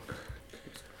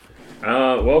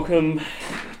Welcome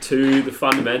to the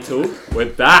Fundamental. We're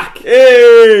back.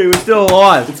 Hey, we're still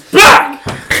alive. It's back.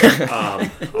 I'll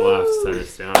have to turn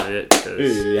this down a bit.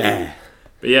 Yeah.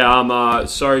 But yeah, I'm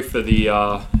sorry for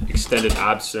the extended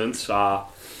absence.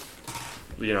 Life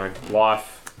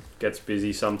gets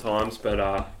busy sometimes,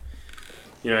 but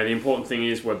the important thing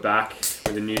is we're back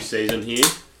with a new season here,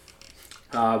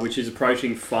 which is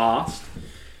approaching fast.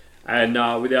 And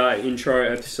with our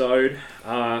intro episode,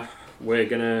 we're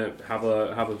gonna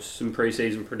have some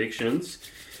pre-season predictions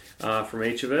from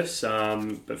each of us.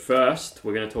 But first,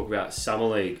 we're gonna talk about Summer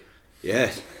League.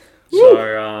 Yes.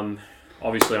 So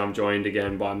obviously, I'm joined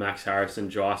again by Max Harris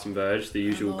and Jason Burge, the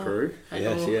usual crew.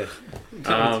 Yes.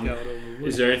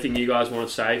 Is there anything you guys want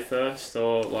to say first,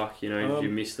 or you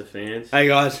miss the fans? Hey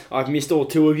guys, I've missed all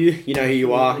two of you. You know who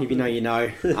you are. If you know, you know.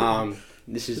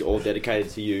 This is all dedicated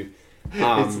to you.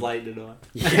 It's late tonight.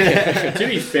 Yeah. To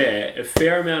be fair, a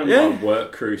fair amount of my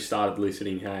work crew started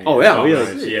listening. Hey. Oh yeah,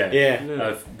 really? Yeah.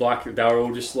 They were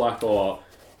all just like,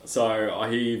 so I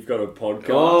hear you've got a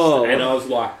podcast, and I was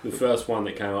like the first one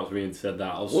that came up to me and said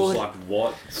that. I was just like,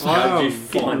 what? How did you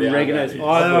find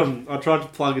out? I tried to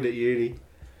plug it at uni.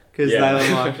 Because they were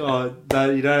like,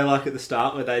 like at the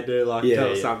start where they do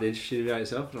tell us something interesting about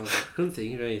yourself, and I was like, I couldn't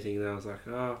think of anything, and I was like,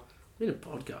 I'm in a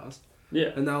podcast.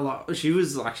 Yeah. And they were like, she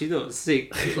was like, she's not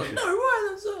sick. She was like, no way,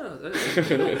 that's her.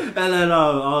 And then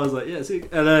I was like, yeah, sick.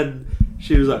 And then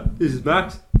she was like, this is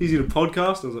Max. He's in a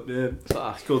podcast. I was like, man,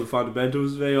 it's called The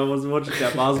Fundamentals. Maybe I wasn't watching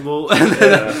that basketball. And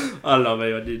then, I don't know,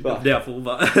 maybe I did. I'm doubtful,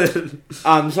 but... just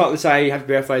like to say, happy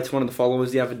birthday to one of the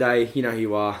followers the other day. You know who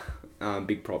you are.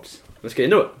 Big props. Let's get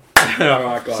into it.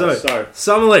 Alright, guys. So,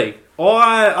 Summer League.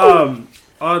 I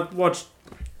watched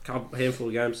a handful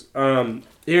of games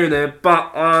here and there,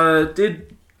 but I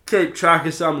did keep track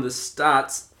of some of the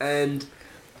stats, and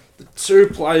the two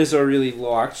players I really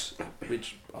liked,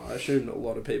 which I assumed a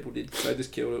lot of people did because they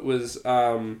just killed it, was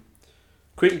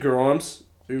Quentin Grimes,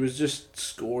 who was just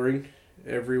scoring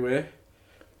everywhere,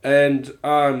 and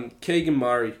Keegan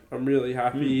Murray. I'm really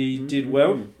happy he did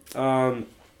well,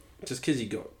 just because he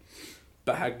got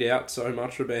bagged out so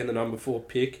much for being the number 4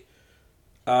 pick.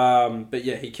 But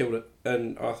yeah, he killed it,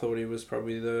 and I thought he was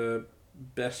probably the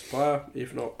best player,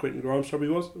 if not Quentin Grimes probably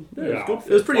was. Yeah, it was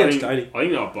good. It was pretty entertaining. I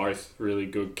think they were both really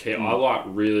good. I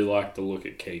really like the look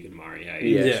at Keegan Murray.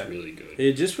 He was really good.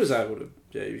 He just was able to.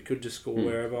 Yeah, he could just score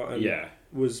wherever, and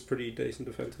was pretty decent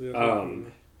defensively.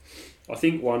 I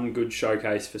think one good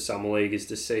showcase for Summer League is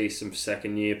to see some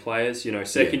second year players.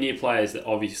 Second year players that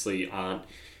obviously aren't,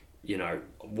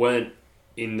 weren't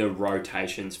in the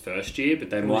rotations first year,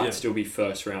 but they might still be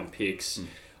first round picks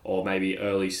or maybe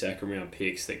early second round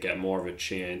picks that get more of a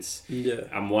chance. Yeah.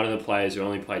 And one of the players who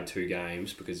only played 2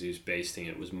 games because he was beasting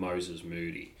it was Moses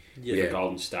Moody for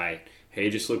Golden State. He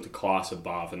just looked a class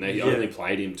above, and they only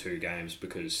played him 2 games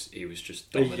because he was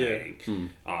just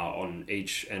dominating on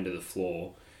each end of the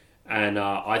floor. And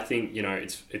I think,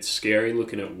 it's scary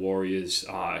looking at Warriors,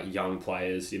 young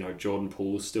players. Jordan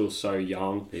Poole's still so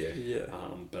young.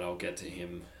 But I'll get to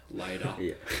him later.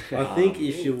 I think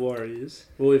if you're Warriors,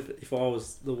 if I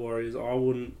was the Warriors, I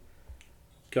wouldn't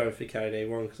go for KD.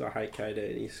 1, because I hate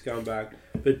KD and he's scumbag.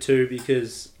 But 2,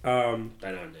 because... they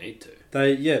don't need to.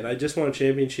 They just won a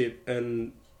championship,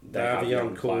 and they have a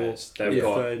young core. They've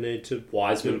got they need to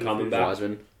Wiseman coming back.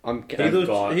 He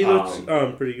looks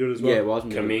pretty good as well. Yeah,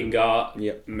 Wiseman.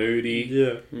 Kaminga, Moody.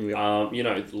 Yeah.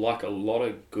 Like a lot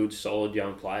of good, solid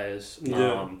young players.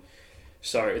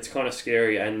 So it's kind of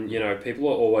scary, and people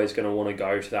are always going to want to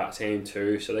go to that team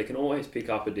too, so they can always pick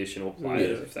up additional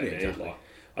players if they need. Exactly.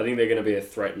 I think they're going to be a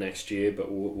threat next year,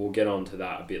 but we'll get on to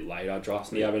that a bit later.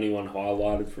 Justin, do you have anyone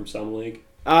highlighted from Summer League?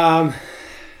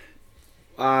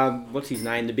 What's his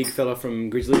name? The big fella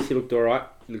from Grizzlies. He looked alright.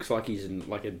 Looks like he's in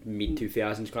like a mid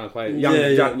 2000s kind of player.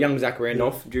 Young Zach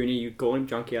Randolph Jr. You call him,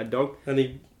 junkyard dog. And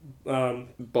he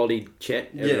bodied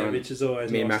Chet. Which is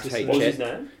always me nice. And Max hate What's Chet. his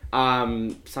name?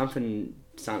 Something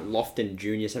Lofton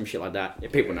Jr. Some shit like that. Yeah,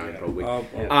 people know him probably.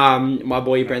 My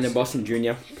boy Nice. Brandon Boston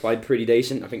Jr. played pretty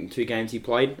decent. I think the 2 games he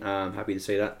played. Happy to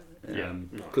see that. Nice.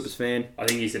 Clippers fan. I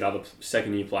think he's another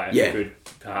second year player who could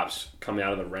perhaps come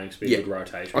out of the ranks, be a good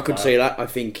rotation. I could see that. I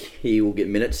think he will get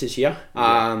minutes this year.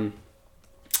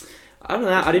 I don't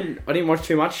know. I didn't watch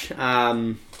too much.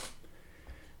 I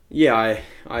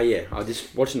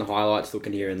just watching the highlights,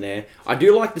 looking here and there. I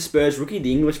do like the Spurs rookie,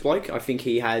 the English bloke. I think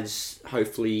he has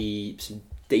hopefully some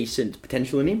decent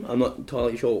potential in him. I'm not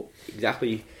entirely sure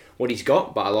exactly what he's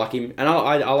got, but I like him, and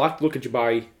I like to look at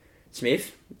Jabari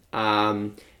Smith.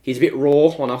 He's a bit raw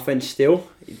on offense still.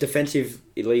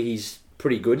 Defensively, he's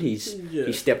pretty good. He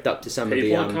stepped up to some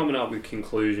People of are the. coming up with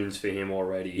conclusions for him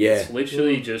already. Yeah. It's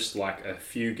literally just like a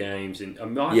few games, and it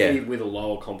might be with a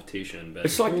lower competition, but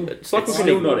It's like it's looking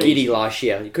still at not Giddy easy. last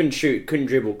year. He couldn't shoot, couldn't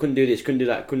dribble, couldn't do this, couldn't do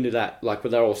that, couldn't do that. Like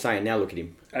what they're all saying now. Look at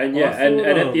him. And and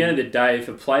at the end of the day, if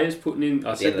a player's putting in,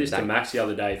 I said this to Max the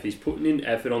other day, if he's putting in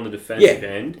effort on the defensive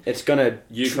end, it's gonna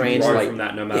you translate can grow from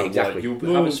that no matter exactly. what.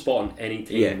 You'll have a spot on any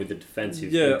team with the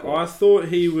defensive. Yeah, people. I thought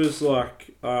he was like,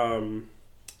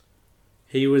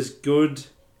 he was good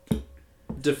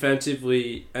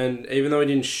defensively, and even though he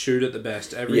didn't shoot at the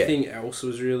best, everything else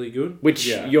was really good. Which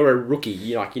you're a rookie,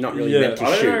 you're not really meant to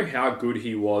I shoot. don't know how good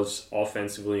he was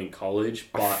offensively in college,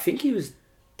 but I think he was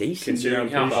decent. considering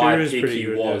Yeah, I'm how pretty high sure he pick was he pretty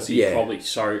good, was, yeah. he's probably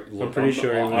so. Look, I'm pretty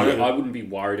sure he was. I wouldn't be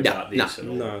worried about this at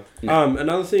all. No. No.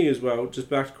 Another thing as well, just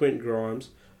back to Quentin Grimes.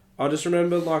 I just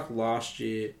remember like last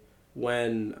year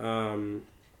when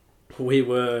we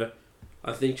were,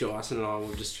 I think Jason and I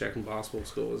were just checking basketball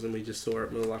scores, and we just saw it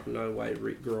and we were like, no way,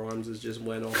 Rick Grimes has just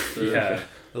went off for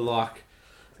like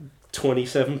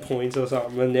 27 points or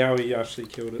something, and now he actually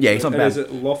killed it. Yeah, he's not bad. Is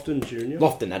it Lofton Jr.?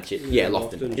 Lofton, that's it. Yeah,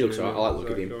 Lofton. He looks Jr. alright. I like the look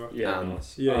of him. Guy. Yeah,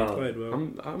 nice. Yeah, he played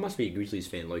well. I must be a Grizzlies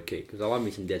fan, low key, because I love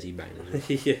me some Desi Bane as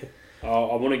well. Yeah.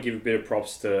 I want to give a bit of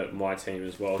props to my team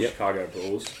as well, Yep. Chicago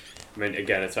Bulls. I mean,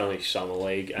 again, it's only summer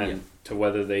league, and to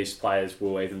whether these players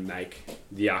will even make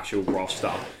the actual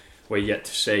roster, we're yet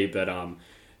to see. But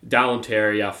Dallin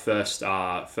Terry, our first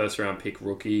round pick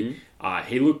rookie,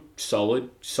 he looked solid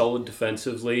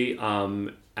defensively,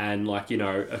 and he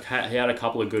had a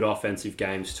couple of good offensive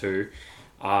games too.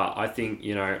 I think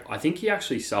he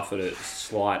actually suffered a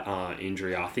slight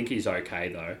injury. I think he's okay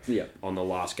though. Yeah. On the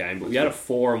last game, but we had a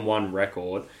 4-1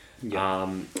 record.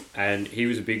 Yep. And he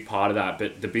was a big part of that,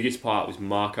 but the biggest part was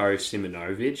Marko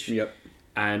Simonovic. Yep.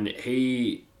 And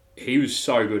he was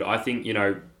so good. I think,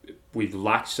 we've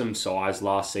lacked some size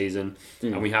last season,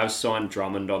 and we have signed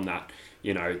Drummond on that,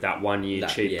 that 1 year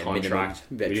cheap contract.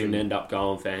 We didn't end up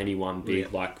going for anyone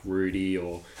big like Rudy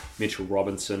or Mitchell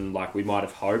Robinson like we might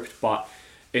have hoped, but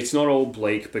it's not all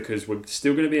bleak because we're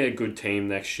still going to be a good team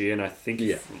next year, and I think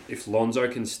if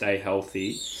Lonzo can stay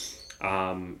healthy,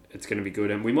 it's going to be good.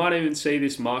 And we might even see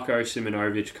this Marko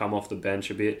Simonovic come off the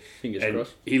bench a bit. Fingers and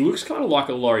crossed. he looks kind of like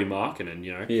a Lauri Markkanen,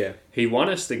 Yeah. He won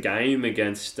us the game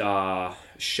against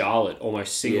Charlotte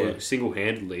almost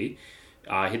single-handedly.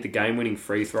 Hit the game-winning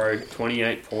free throw,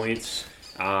 28 points,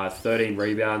 13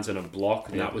 rebounds and a block,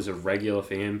 and that was a regular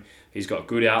for him. He's got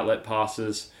good outlet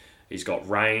passes. He's got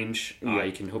range.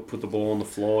 He can put the ball on the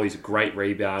floor. He's a great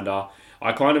rebounder.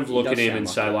 I kind of look at him and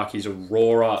say he's a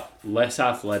rawer, less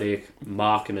athletic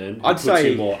Markkanen. I'd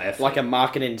say more effort. like a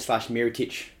Markkanen /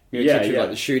 Mirotic. Yeah, with, like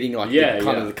the shooting, like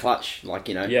kind of the clutch,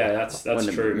 Yeah, that's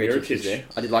true. Mirotic was there.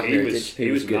 I did like Mirotic.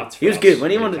 He was good. Nuts He was for good. us When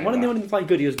he when wanted to play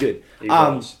good, he was good. He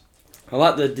was. I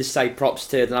like to just say props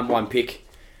to the number one pick.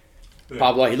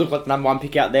 Pablo, he looked like the number one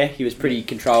pick out there. He was pretty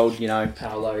controlled,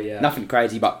 Paolo, Nothing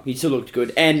crazy, but he still looked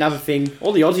good. And another thing,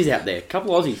 all the Aussies out there. A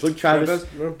couple of Aussies. Luke Travis,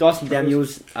 Dyson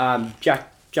Daniels,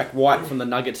 Jack White from the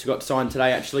Nuggets who got signed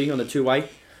today, actually, on a two-way.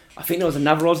 I think there was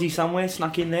another Aussie somewhere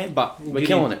snuck in there, but we're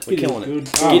killing it. We're killing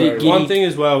it. Giddy. One thing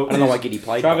as well, I don't know why Giddy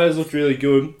played. Travis looked really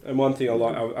good, and one thing I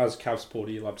like, as a Cavs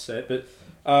supporter, you love to say it, but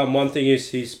one thing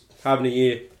is he's having a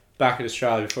year back in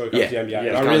Australia before he comes to the NBA. Yeah,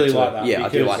 and I really like that. Yeah, I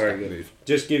do like that move.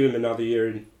 Just give him another year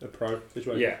in a pro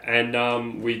situation. Yeah, and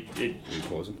we'll be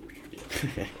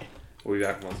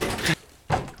back once.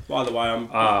 By the way,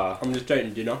 I'm just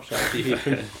taking dinner, so you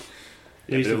can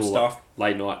do some stuff.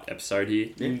 Late night episode here.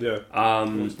 Yeah.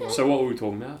 So what were we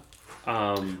talking about?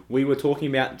 We were talking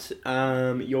about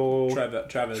your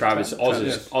Travis.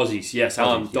 Aussies, yes.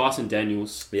 Dyson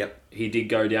Daniels. Yep. He did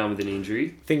go down with an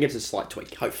injury. I think it's a slight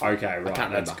tweak, hopefully. Okay, right. I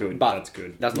can't That's remember, good. but That's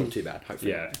good. That's not too bad,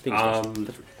 hopefully. Yeah. I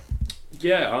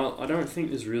don't think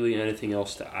there's really anything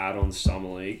else to add on Summer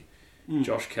League.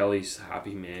 Josh Kelly's a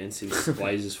happy man since the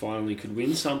Blazers finally could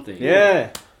win something.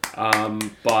 Yeah.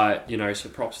 But, so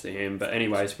props to him. But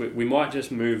anyways, we might just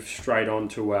move straight on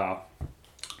to our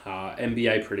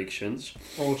NBA predictions.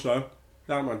 Also,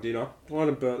 that my dinner. I want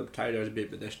to burn the potatoes a bit,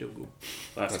 but they're still good.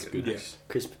 That's good. Yeah.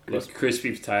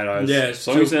 Crispy potatoes. Yeah, as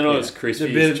long as they're not as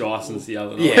crispy as Jason's the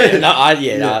other night.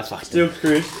 Yeah, that's fine. Still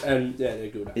crisp, and they're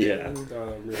good. Yeah.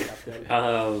 I'm really happy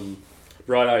about it.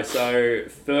 Righto, so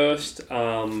first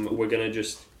we're going to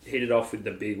just hit it off with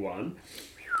the big one.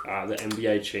 The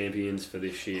NBA champions for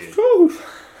this year. Whew.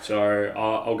 So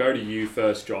I'll go to you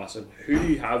first, Jason. Who do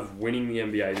you have winning the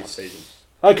NBA this season?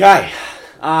 Okay.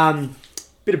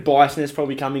 Bit of biasness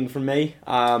probably coming from me.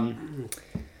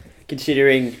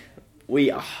 Considering we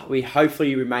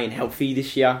hopefully remain healthy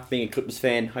this year, being a Clippers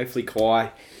fan, hopefully Kawhi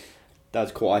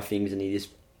does Kawhi things and he just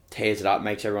tears it up,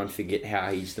 makes everyone forget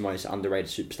how he's the most underrated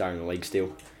superstar in the league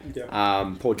still.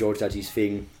 Yeah. Paul George does his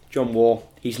thing. John Wall,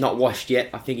 he's not washed yet.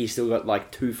 I think he's still got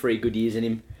like 2-3 good years in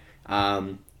him.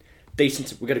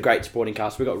 Decent. We've got a great supporting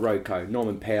cast. We've got Roko,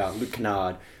 Norman Power, Luke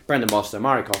Kennard, Brandon Moster,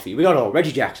 Murray Coffey. We got it all.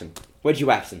 Reggie Jackson. Reggie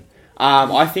Waxon.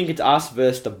 I think it's us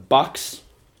versus the Bucks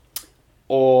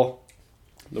or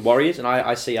the Warriors, and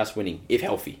I see us winning if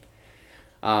healthy.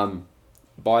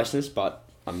 Biasness, but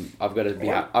I've got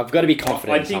to be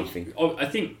confident in something. I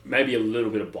think maybe a little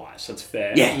bit of bias. That's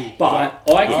fair. Yeah, but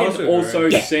I can also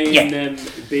see Yeah. them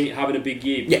having a big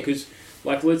year Yeah. because,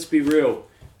 like, let's be real.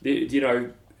 They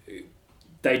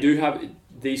do have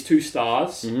these two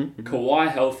stars. Mm-hmm. Kawhi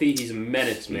healthy, he's a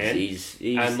menace, man. He's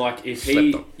and like if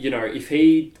slept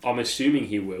on. I'm assuming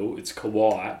he will. It's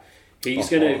Kawhi. He's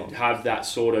going to have that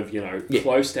sort of,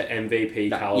 close to MVP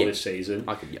caliber season.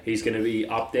 He's going to be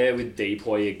up there with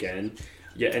Depoy again.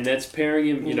 Yeah, and that's pairing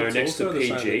him, next to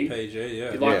PG.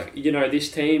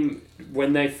 This team,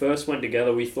 when they first went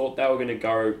together, we thought they were going to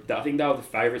go... I think they were the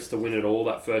favourites to win it all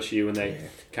that first year when they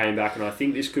came back, and I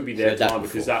think this could be their time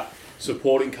because that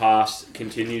supporting cast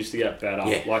continues to get better.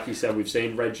 Yeah. Like you said, we've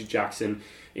seen Reggie Jackson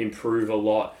improve a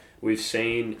lot. We've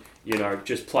seen...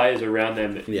 just players around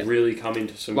them that really come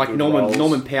into some good roles.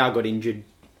 Norman Power got injured,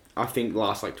 I think,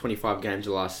 last 25 games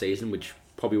of last season, which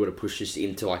probably would have pushed us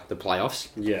into the playoffs.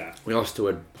 Yeah. We lost to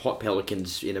a hot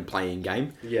Pelicans in a playing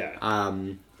game. Yeah.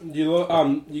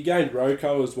 You gained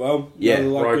Roko as well. Yeah.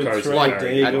 Roko's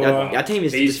our team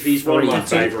is he's one of my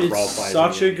favourite role It's players.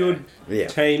 such a good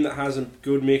team that has a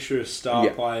good mixture of star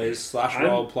players /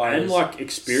 role players and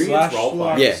experienced role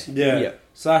players.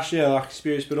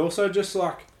 Experience, but also just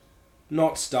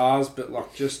not stars,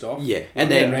 but just off. Yeah, and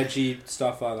then Reggie,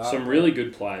 stuff like that. Some really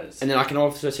good players. And then I can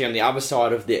also see on the other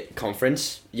side of the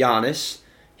conference, Giannis,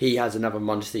 he has another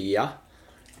monster year,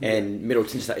 and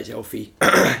Middleton stays healthy.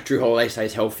 Drew Holiday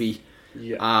stays healthy.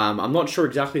 Yeah. I'm not sure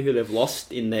exactly who they've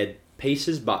lost in their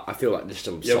pieces, but I feel like they're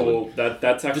still solid. Well,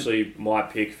 that's actually my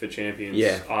pick for champions.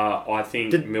 Yeah. I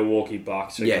think Milwaukee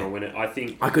Bucks are going to win it.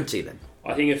 I could see them.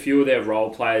 I think a few of their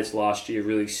role players last year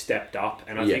really stepped up,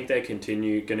 and I think they're going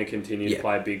to continue to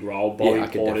play a big role. Bobby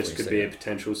Portis could be a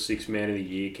potential 6th Man of the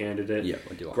Year candidate. Yeah,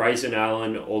 I do like Grayson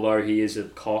Allen, although he is a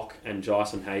cock and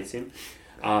Jason hates him,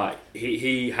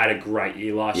 he had a great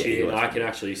year last year, and I can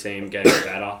actually see him getting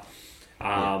better.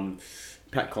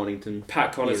 Pat Connaughton,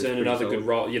 another good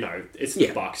role. It's the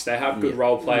Bucks. They have good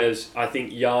role players. I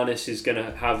think Giannis is going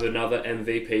to have another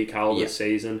MVP caliber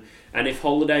season. And if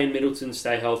Holiday and Middleton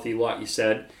stay healthy, like you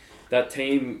said, that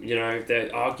team, they're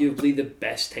arguably the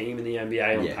best team in the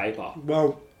NBA on paper.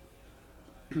 Well,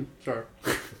 sorry.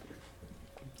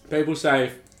 People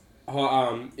say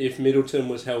if Middleton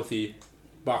was healthy,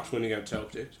 Bucks win against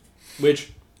Celtics.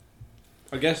 Which,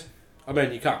 I guess,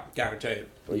 you can't guarantee it.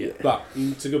 Yeah. But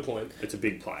it's a good point. It's a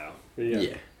big player.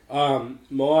 Yeah.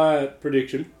 My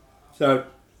prediction. So,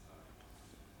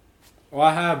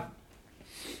 I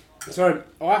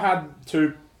had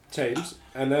 2 teams,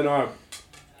 and then I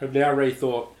have now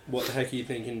rethought what the heck are you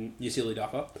thinking, you silly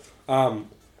ducker. Well,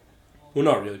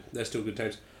 not really. They're still good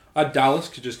teams. I had Dallas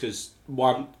just because,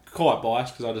 one, quite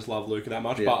biased because I just love Luka that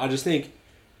much, but I just think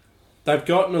they've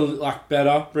gotten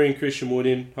better, bringing Christian Wood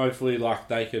in. Hopefully,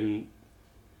 they can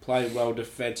play well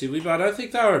defensively, but I don't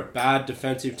think they were a bad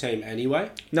defensive team anyway.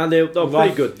 No, they're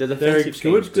pretty good. They're a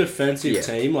good defensive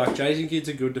team. Jason Kidd's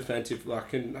a good defensive,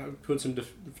 can put some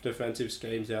defensive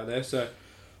schemes out there. So,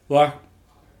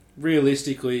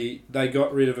 realistically, they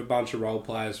got rid of a bunch of role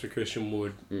players for Christian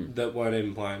Wood that weren't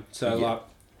even playing. So,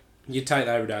 you take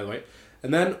that every day of the week.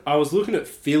 And then I was looking at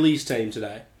Philly's team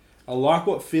today. I like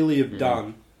what Philly have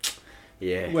done.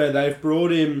 Yeah. Where they've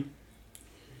brought in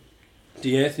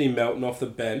D'Anthony Melton off the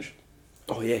bench.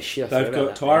 Oh yeah, shit. They've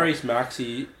got Tyrese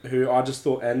Maxey, who I just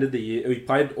thought ended the year. He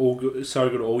played so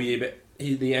good all year, but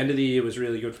the end of the year was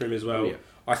really good for him as well. Yeah.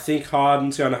 I think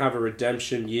Harden's going to have a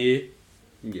redemption year.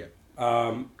 Yeah.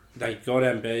 They got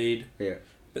Embiid. Yeah.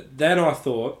 But then I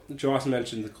thought, Joyce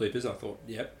mentioned the Clippers. I thought,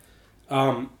 yep.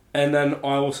 And then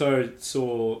I also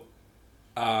saw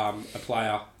a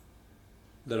player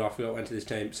that I forgot went to this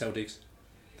team, Celtics.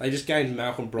 They just gained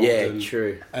Malcolm Brogdon. Yeah,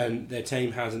 true. And their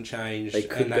team hasn't changed. They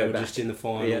were just in the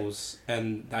finals,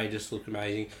 and they just look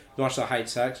amazing. Much as I hate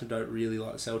Sacks and don't really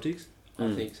like Celtics,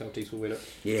 I think Celtics will win it.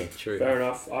 Yeah, true. Fair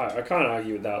enough. I can't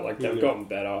argue with that. They've gotten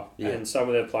better, and some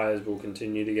of their players will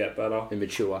continue to get better. And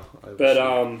mature. But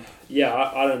I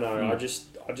don't know. I just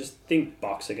think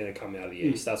Bucks are going to come out of the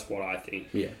East. That's what I think.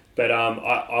 Yeah. But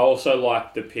I also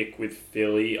like the pick with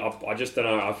Philly. I just don't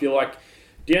know. I feel like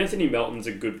D'Anthony Melton's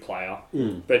a good player,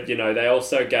 but they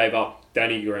also gave up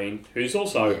Danny Green, who's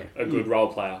also a good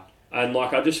role player. And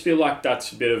like I just feel like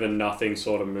that's a bit of a nothing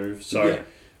sort of move. So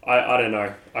I don't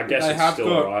know. I guess it's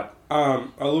still alright.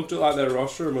 I looked at like their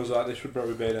roster and was like, this would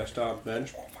probably be their starting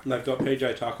bench. And they've got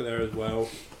PJ Tucker there as well.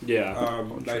 Yeah.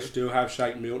 They still have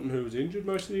Shake Milton, who was injured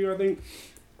most of the year, I think.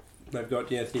 They've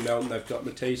got Anthony Melton. They've got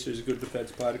Matisse, who's a good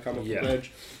defensive player to come off the bench.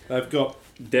 They've got.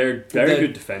 They're very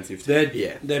good defensive.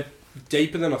 They're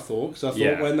deeper than I thought, because I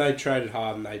thought when they traded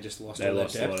Harden, they just lost a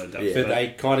lot of depth. But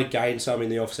they kind of gained some in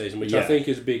the off-season, which I think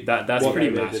is big. That's pretty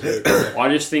massive. I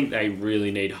just think they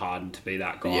really need Harden to be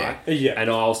that guy. Yeah. And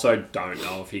I also don't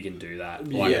know if he can do that.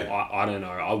 Like, I don't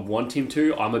know. I want him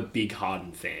to. I'm a big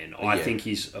Harden fan. I think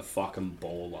he's a fucking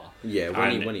baller. Yeah,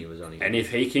 when he was on it. And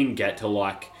if he can get to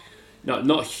like...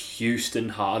 Not Houston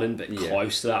Harden, but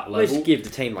close to that level. Let's give the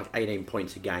team like 18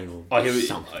 points a game or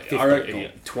something. I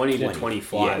reckon 20 to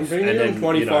 25. And bringing in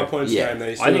 25 points a game, then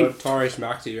he's still got Tyrese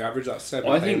Maxey, who averaged like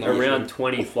 17. I think around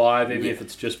 25, even if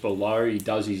it's just below, he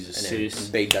does his assists.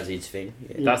 Embiid does his thing.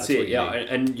 Yeah, that's it,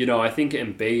 And, you know, I think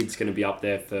Embiid's going to be up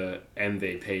there for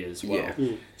MVP as well.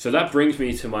 Yeah. So that brings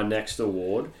me to my next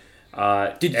award,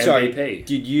 MVP.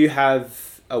 Did you have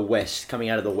a West coming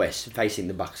out of the West facing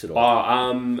the Bucks at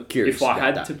all? Curious if I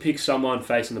had to pick someone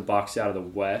facing the Bucks out of the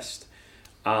West,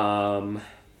 off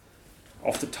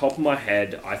the top of my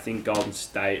head, I think Golden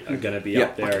State are going to be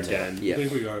up there again. I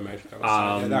think we got to make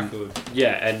that good.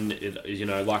 Yeah, and you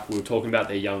know, like we were talking about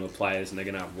their younger players, and they're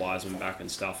going to have Wiseman back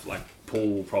and stuff. Like Paul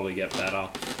will probably get better.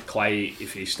 Clay,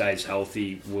 if he stays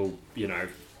healthy, will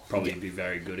probably be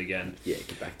very good again. Yeah,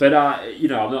 get back. But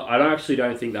I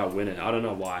don't think they'll win it. I don't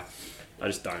know why. I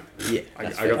just don't. Yeah, I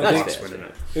got the Bucks winning it.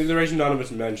 I think the reason none of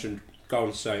us mentioned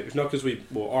Golden State is not because I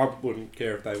wouldn't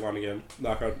care if they won again.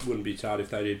 Like, I wouldn't be sad if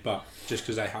they did, but just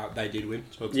because they did win.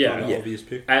 So it's kind of an obvious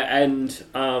pick. And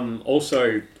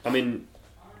also, I mean,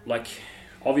 like,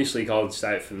 obviously Golden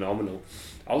State phenomenal.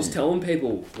 I was telling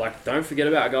people, like, don't forget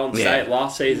about Golden State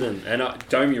last season. And don't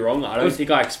get me wrong, I don't think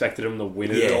I expected them to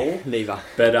win it at all. Neither.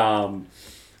 But a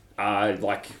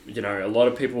lot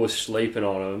of people were sleeping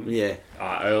on them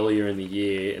earlier in the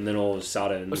year, and then all of a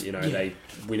sudden, they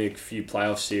win a few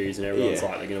playoff series, and everyone's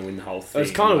like, they're going to win the whole thing.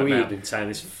 It's kind of weird. I've been saying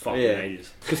this for fucking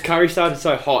ages. Because Curry started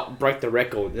so hot, broke the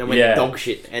record, and then went dog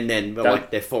shit, and then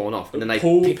they're falling off. And then they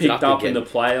picked up again. In the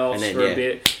playoffs for a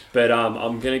bit, but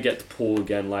I'm going to get to Paul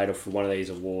again later for one of these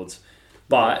awards.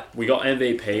 But we got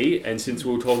MVP, and since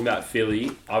we were talking about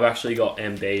Philly, I've actually got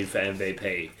Embiid for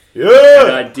MVP. Yeah!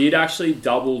 And I did actually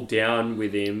double down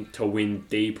with him to win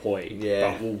Depoy.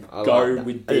 Yeah. But we'll go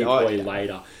with Depoy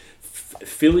later.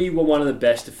 Philly were one of the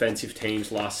best defensive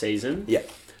teams last season. Yeah.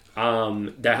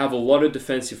 They have a lot of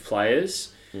defensive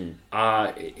players.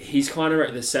 He's kind of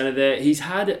at the centre there. He's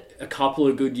had a couple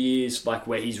of good years like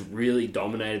where he's really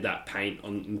dominated that paint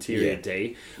on interior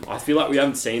D. I feel like we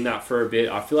haven't seen that for a bit.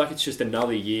 I feel like it's just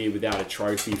another year without a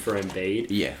trophy for Embiid.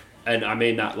 Yeah. And I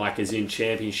mean that like as in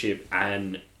championship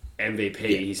and MVP.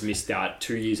 He's missed out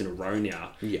 2 years in a row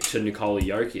now to Nikola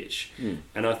Jokic.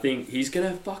 And I think he's going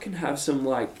to fucking have some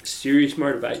like serious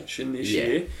motivation this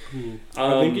year.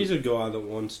 I think he's a guy that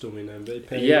wants to win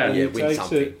MVP. Win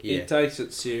something. He takes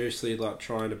it seriously, like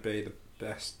trying to be the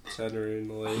best centre in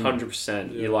the league.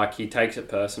 100%. He takes it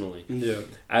personally. Yeah.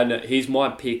 And he's my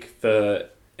pick for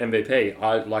MVP.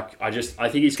 I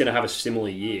think he's going to have a similar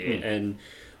year. And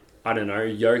I don't know,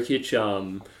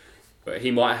 Jokic,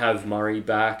 he might have Murray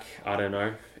back. I don't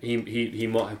know. He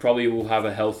probably will have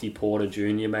a healthy Porter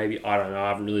Jr. Maybe. I don't know. I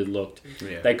haven't really looked.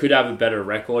 Yeah. They could have a better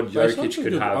record. Jokic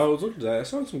could have. I was looking today. I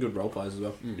saw some good role players as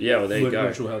well. Yeah, well there you go.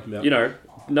 Which will help him out.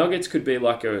 Nuggets could be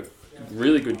like a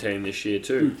really good team this year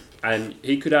too, and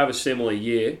he could have a similar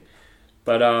year.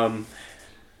 But to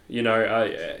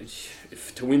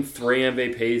win 3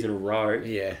 MVPs in a row,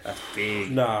 that's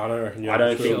big. No, I don't reckon. I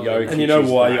don't think Jokic. And you know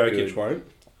why Jokic good. Won't?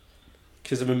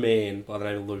 Because of a man by the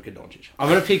name of Luka Doncic. I'm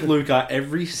going to pick Luka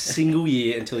every single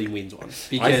year until he wins one.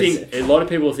 Because I think a lot of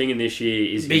people are thinking this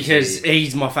year is because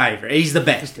he's my favourite. He's the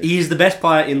best. He is the best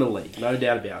player in the league, no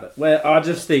doubt about it. Well, I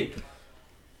just think,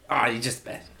 he's just the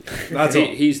best. That's all.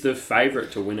 He's the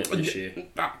favourite to win it this year.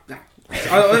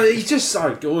 He's just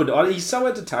so good. He's so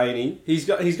entertaining. He's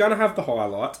going to have the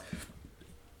highlights.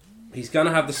 He's going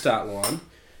to have the stat line.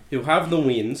 He'll have the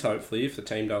wins, hopefully, if the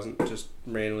team doesn't just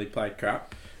randomly play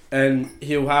crap. And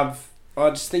I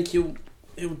just think he'll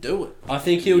do it. I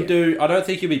think he'll do. I don't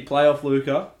think he'll be playoff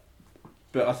Luka,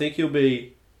 but I think he'll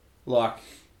be like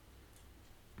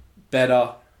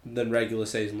better than regular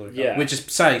season Luka, which is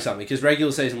saying something because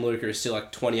regular season Luka is still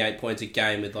like 28 points a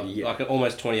game with like an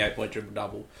almost 28 point triple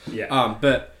double. Yeah.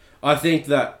 But I think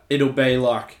that it'll be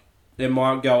like it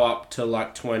might go up to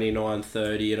like 29,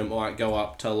 30, and it might go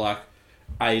up to like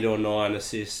 8 or 9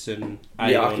 assists and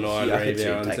 8 Yeah, or 9 I could see him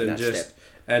rebounds taking and that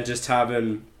just step. have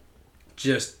him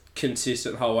just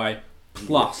consistent the whole way.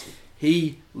 Plus,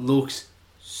 he looks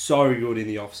so good in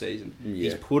the off season.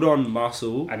 He's put on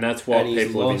muscle, And that's what and he's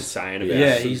people have been lost- saying about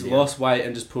yeah, him. he's lost weight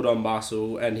and just put on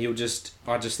muscle, and I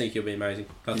just think he'll be amazing.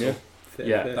 That's all.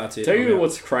 Yeah. That's it. Tell you I'm out.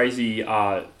 what's crazy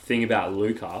thing about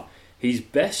Luka. His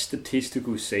best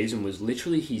statistical season was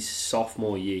literally his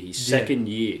sophomore year, his second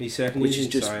year, His second which year's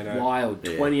is just insane, eh? wild.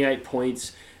 Yeah. 28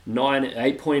 points,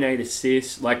 8.8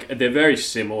 assists. Like they're very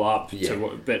similar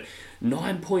but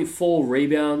 9.4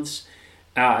 rebounds.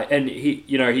 And his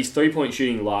 3-point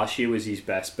shooting last year was his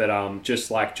best, but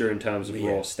just like during terms of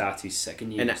raw stats, his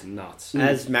second year was nuts.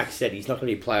 As Max said, he's not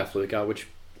going to be playoff Luka, which,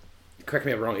 correct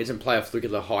me if I'm wrong, isn't playoff Luka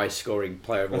the highest scoring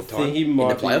player of all I time think he in the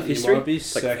might playoff be, history? He might be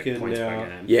It's like second points per now.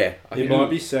 game. Yeah, He might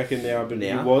be second now, but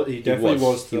Now? he definitely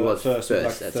was the first with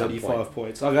like at some 35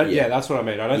 point. points. Yeah, that's what I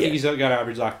mean. I don't think he's going to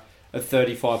average like a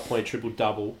 35-point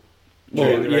triple-double.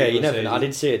 during the you regular never. season. I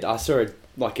did see it. I saw it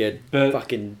like a But-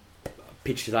 fucking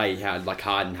pitch today. How like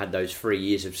Harden had those 3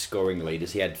 years of scoring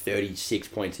leaders. He had 36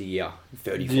 points a year,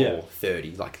 34,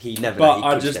 30. Like he never. But he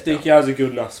I could just step think up. he has a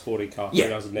good enough sporting car. Yeah, He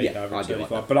doesn't need yeah, to I average do like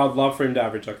 35. that. But I'd love for him to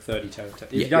average like 30, 10, 10.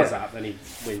 If he does that, then he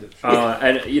wins it.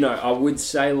 And I would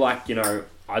say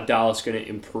are Dallas going to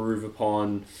improve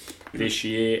upon this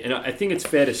year? And I think it's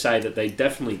fair to say that they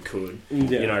definitely could.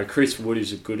 Yeah. Chris Wood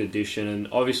is a good addition, and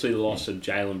obviously the loss of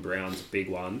Jalen Brown's a big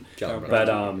one. Jalen But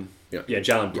Brunson.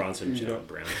 Jalen Brunson, Jalen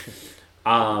Brown.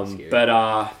 Scary.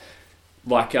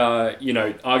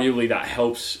 Arguably that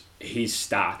helps his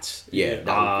stats.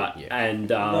 And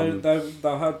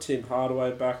They'll have Tim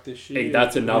Hardaway back this year.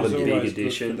 that's another He's big always good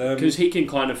addition for them. because he can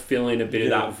kind of fill in a bit of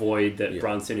Yeah. that void that Yeah.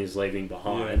 Brunson is leaving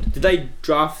behind. Did they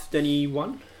draft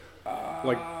anyone?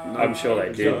 I'm sure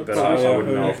they did, so- but so, I yeah,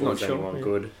 wouldn't know if it not was sure. anyone Yeah.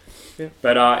 good. Yeah.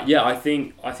 But I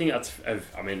think that's.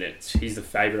 I mean, he's the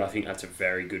favourite. I think that's a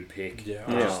very good pick. Yeah.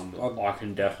 I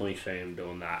can definitely see him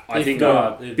doing that. I If think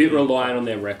not, a it'd bit be- reliant on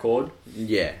their record,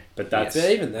 Yeah, but that's But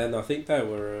even then, I think they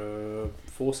were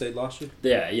 4 seed last year.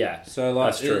 yeah. So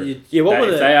like, That's true. yeah. What were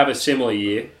If the? they have a similar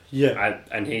year yeah.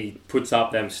 and he puts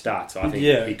up them stats, I think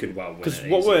Yeah. he could well win Because it.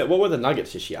 what easily. were the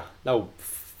Nuggets this year? They were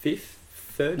fifth,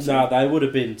 third. No, they would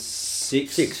have been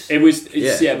 6. It was,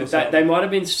 Yeah. but they might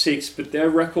have been 6, but their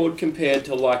record compared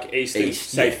to like Eastern,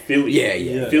 say yeah. Philly.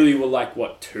 Yeah. Philly were like,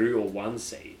 2 or 1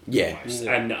 seed? Yeah. Almost.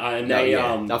 Yeah. And No, they,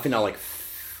 yeah. I think they're like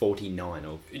 49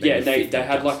 or maybe they 50,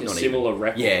 had like a not similar even.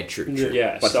 record. Yeah, true.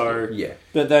 Yeah, But so... yeah,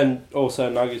 But then also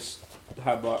Nuggets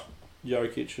had like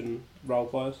Jokic and role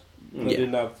players. They Yeah.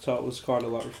 didn't have, so it was kind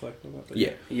of like reflecting on that. But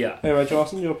yeah. Yeah. Anyway,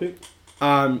 Jason, your pick.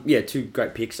 Yeah, two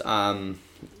great picks.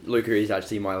 Luka is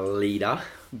actually my leader,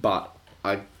 but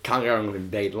I can't go wrong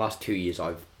with Embiid. The last 2 years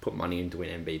I've put money into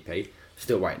win MVP.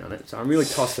 Still waiting on it. So I'm really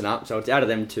tossing up. So it's out of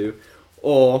them two.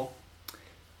 Or,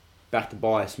 back to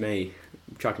bias me,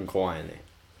 chucking Kawhi in there.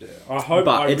 Yeah, I hope.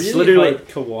 But I it's really literally- hope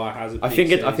Kawhi has a big I think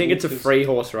season it's a because- free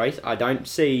horse race. I don't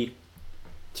see,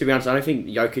 to be honest, I don't think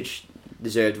Jokic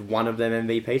deserved one of them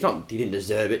MVPs. Not he didn't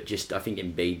deserve it. Just I think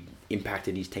Embiid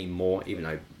impacted his team more, even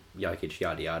though Jokic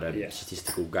yada yada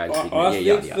statistical grades, I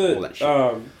yada think yada all that shit.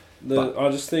 I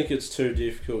just think it's too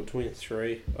difficult to win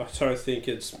 3. I don't think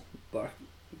it's like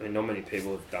I mean, not many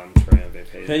people have done 3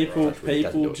 MVPs. people. Right? really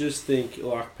doesn't do People it. just think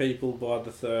like people by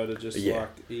the third are just Yeah.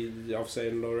 like I've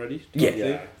seen it already. type Yeah.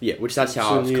 thing. Yeah, which that's It's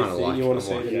how I a was new kind of thing. like. You want to I'm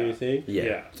see like, the yeah. new thing. yeah.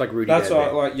 Yeah. It's like Rudy. That's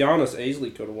Gobert. why, like Giannis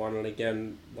easily could have won it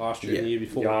again last year and the year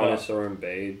before. Giannis or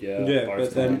Embiid, Yeah, both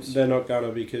but then times. they're not gonna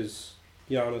because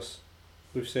Giannis.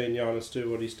 We've seen Giannis do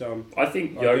what he's done. I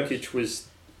think I Jokic guess. was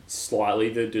slightly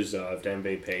the deserved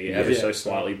MVP, ever Yeah. so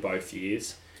slightly both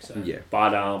years. So. Yeah.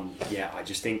 But I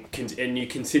just think, and you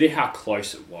consider how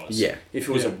close it was. Yeah. If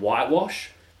it was a Yeah. whitewash,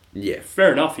 Yeah.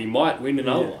 fair enough, he might win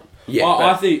another Yeah. one. Yeah.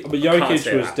 I think, but can't Jokic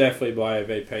say was that. definitely my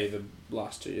MVP the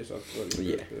last 2 years.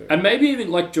 Yeah. And maybe even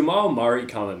like Jamal Murray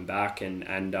coming back, and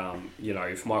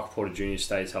if Michael Porter Jr.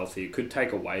 stays healthy, it could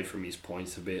take away from his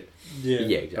points a bit. Yeah.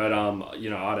 Yeah. Exactly. But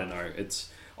I don't know.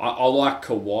 I like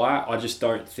Kawhi. I just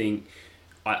don't think.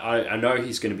 I know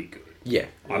he's going to be good. Yeah.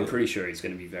 I'm pretty sure he's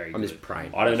going to be very I'm good. just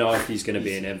praying. I don't know if he's going to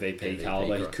be an MVP MVP,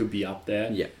 caliber. He right. could be up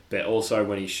there. Yeah. But also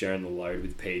when he's sharing the load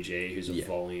with PG, who's a Yeah.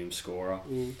 volume scorer.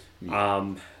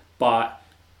 Mm.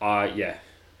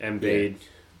 Embiid,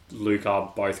 Luka,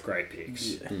 both great picks.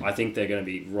 Yeah. I think they're going to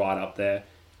be right up there.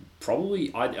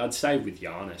 Probably, I'd say with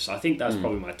Giannis. I think that's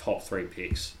probably my top 3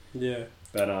 picks. Yeah.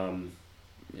 But a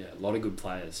lot of good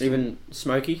players. Even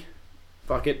Smokey,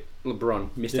 fuck it, LeBron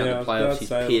missed Yeah, I out was the about playoffs. to He's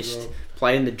say pissed. LeBron.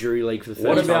 Played in the Drury League for the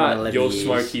What first time in about 11 your years.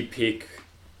 Smokey pick,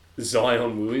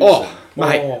 Zion Williamson? Oh,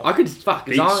 mate, Oh. I could fuck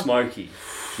Big Zion. Smokey.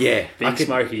 Yeah. Big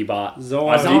smoky, but Zion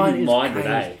I didn't is mind crazy.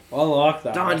 today. I like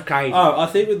that. Zion's crazy. I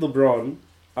think with LeBron,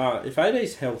 if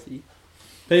AD's healthy,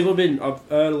 I've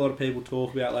heard a lot of people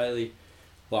talk about lately,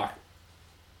 like,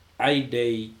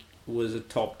 AD was a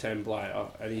top 10 player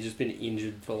and he's just been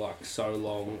injured for like so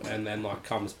long and then like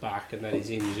comes back and then he's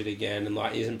injured again and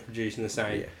like isn't producing the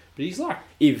same. Yeah. But he's like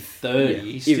If 30.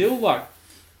 He's still like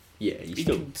yeah, he's he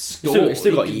still can score.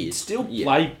 still got he can years. still Yeah.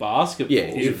 play basketball.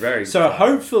 Yeah, He's very So good.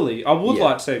 hopefully, I would Yeah.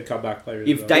 like to see him come back later. If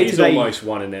in the day- He's day-to-day- almost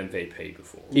won an MVP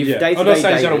before. If yeah. day-to-day I'm not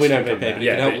saying he's going to Davis win can MVP, come but back. he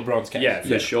Yeah, can help but- LeBron's case. Yeah,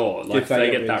 for sure. Like, If if they they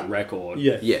get get wins. that record.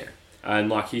 Yeah. Yeah. And,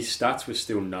 like, his stats were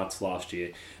still nuts last year.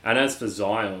 And as for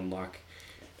Zion, like,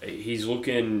 he's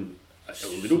looking a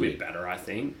little bit better, I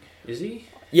think. Is he?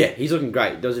 Yeah, he's looking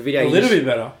great. There was a video. A little bit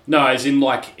better. No, as in,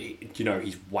 like,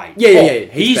 his weight. Yeah.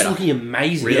 He's better. looking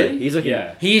amazing. Really? He's looking.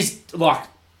 Yeah. He's like,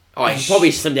 Oh, he's probably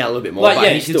slimmed down a little bit more. like but yeah,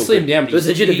 he's he can still slim good. down. But There's a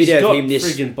legit he's video got of him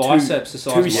this friggin' biceps the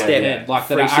size of my two-step, head, like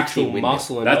that are 360 actual windmill.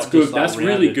 muscle. And That's not good. just, like, That's really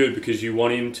rounded. good because you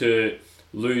want him to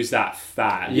lose that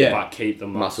fat, Yeah. but keep the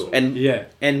muscle. And Yeah,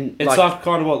 and it's like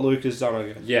kind of what Luca's done, I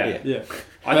guess. yeah. Yeah,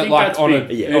 I but think like that's on big.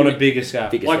 a Yeah. on a bigger scale.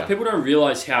 Bigger Like, scale. people don't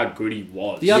realize how good he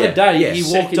was. The other Yeah. day, Yeah. he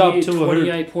Second walked up year, to a hoop.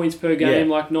 28 points per game,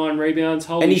 like 9 rebounds.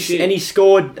 Holy and shit! he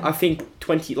scored. I think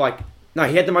 20. Like no,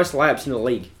 he had the most layups in the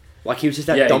league. Like he was just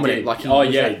that Yeah, he dominant. did. Like he Oh, was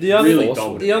yeah. that The other- really awesome.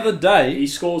 dominant. The other day, he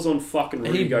scores on fucking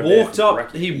Rudy he Gobert walked for up.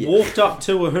 breakfast. He walked up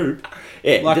to a hoop,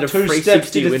 Yeah, like did a 2 steps,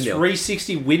 360 did a windmill.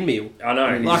 360 windmill. I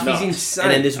know. Like he's nuts. insane.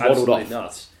 And then just waddled Absolutely off.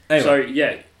 nuts. Anyway. So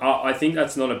yeah, I think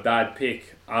that's not a bad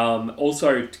pick.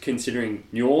 Also considering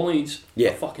New Orleans, Yeah.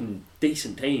 a fucking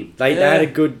decent team. They Yeah. had a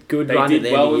good They run at did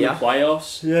the well end in of the the year.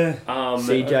 playoffs. Yeah,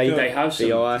 CJ, they have some.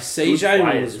 BI. CJ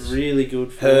players. was really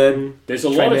good for Herb. him. There's a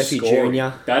Trey lot of Murphy scoring. Jr.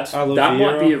 That Oliveira.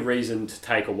 might be a reason to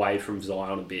take away from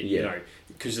Zion a bit. You Yeah. know,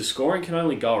 because the scoring can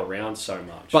only go around so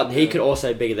much. But he could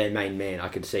also be their main man. I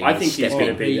could see. I him think he's stepping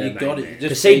gonna be you their got main it. man. Just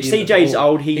Because feed him the CJ's ball.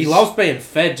 old. He loves being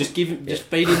fed. Just feed him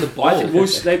the ball. I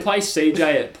think they play CJ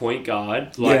at point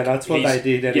guard. Like, yeah, that's what he's- they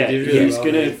did. And Yeah, he did really he's well.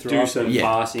 going He to threw do up some on- Yeah.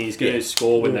 passing. He's going Yeah. to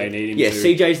score when they need him Yeah, to.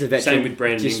 CJ's the veteran. Same with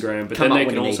Brandon Just Ingram, but come then up they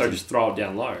when can he also needs just throw it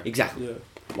down low. Exactly. Yeah.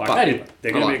 Like But anyway,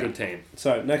 they're I going to like be a good team.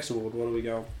 So next award, what do we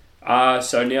go?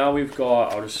 So now we've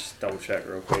got. I'll just double check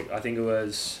real quick. I think it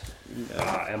was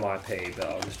MIP, but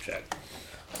I'll just check.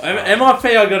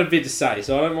 MIP, I got a bit to say,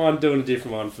 so I don't mind doing a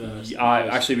different one first.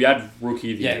 Actually, we had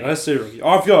rookie of the Yeah, year. let's do rookie.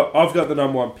 I've got the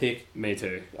number one pick. Me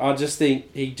too. I just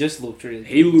think he just looked really.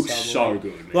 He good looks in so summer league.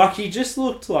 good, man. Like he just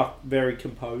looked like very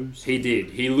composed. He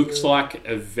did. He looks like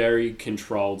a very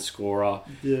controlled scorer.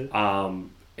 Yeah.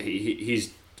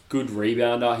 He's good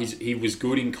rebounder. He was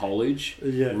good in college.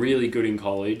 Yeah. Really good in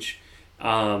college.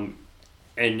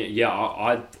 And yeah,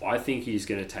 I think he's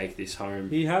going to take this home.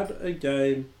 He had a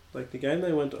game, like the game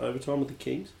they went to overtime with the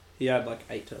Kings. He had like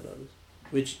 8 turnovers,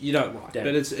 which you don't like, Damn.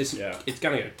 but it's Yeah.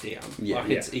 gonna go down. Yeah.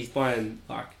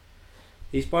 Like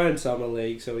he's playing summer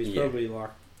league, so he's Yeah. probably like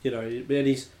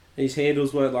and his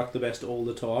handles weren't like the best all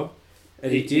the time,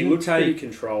 and he He didn't looks pretty take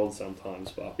controlled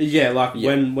sometimes, but like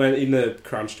Yeah. when in the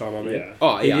crunch time. I mean, yeah.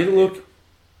 Oh he yeah. didn't look.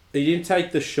 He didn't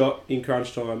take the shot in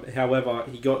crunch time. However,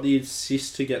 he got the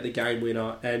assist to get the game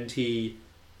winner, and he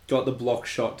got the block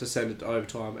shot to send it to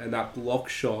overtime. And that block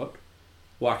shot,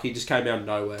 like he just came out of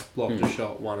nowhere, blocked a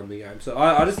shot, won him the game. So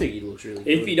I just think he looks really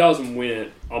good. If he doesn't win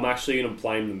it, I'm actually going to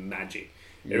blame the Magic.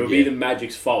 It'll be Yeah. the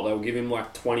Magic's fault. They'll give him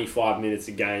like 25 minutes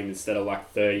a game instead of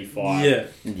like 35. yeah,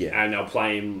 Yeah. And they'll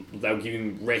play him. They'll give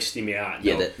him rest him out.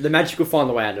 Yeah. The Magic will find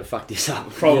a way out to fuck this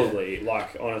up. Probably,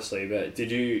 like, honestly, but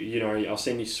did you I've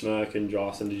seen you smirk and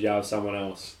Joss, and did you have someone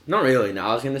else? Not really. No,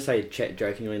 I was gonna say Chet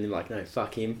jokingly, and they're like, no,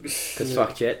 fuck him, because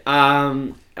fuck Chet.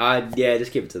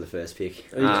 Just give it to the first pick. He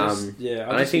just- yeah. I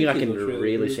don't just think I he can looks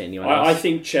really good. see anyone else. I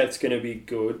think Chet's going to be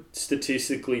good,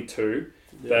 statistically too,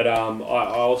 but I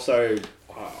also,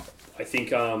 I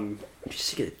think, I'm just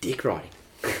sick of the dick riding.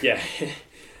 yeah.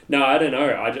 No, I don't know.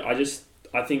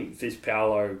 I think this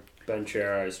Paolo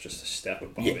Banchero is just a step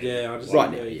above him. Yeah, I just Right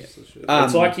think now, he's yeah. the shit.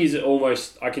 It's like he's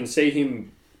almost. I can see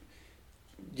him.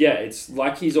 Yeah, it's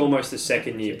like he's almost a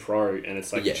second year pro, and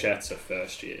it's like Yeah. Chet's a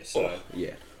first year. So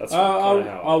Yeah. that's kind of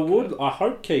how I would. I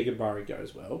hope Keegan Murray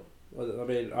goes well. I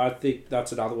mean, I think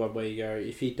that's another one where you go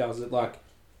if he does it like.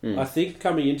 I think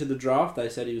coming into the draft, they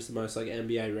said he was the most like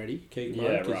NBA ready. Keegan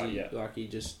Murray, Yeah, 'cause right, he, yeah. like he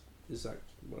just is like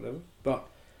whatever. But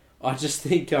I just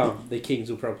think the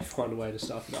Kings will probably find a way to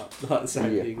stuff it up. Like the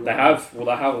same Yeah. thing. They have. Well,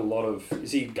 they have a lot of.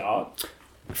 Is he guard?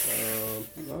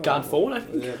 Guard forward, I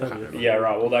think. Yeah, maybe. Yeah,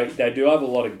 right. Well, they do have a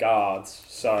lot of guards.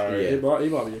 So Yeah. He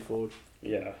might be a forward.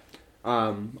 yeah.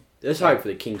 Let's hope for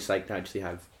the Kings' sake to actually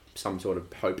have some sort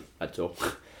of hope. That's all.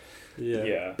 Yeah.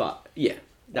 Yeah. But yeah,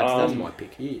 That's my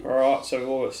pick. All right, so we've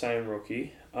all got the same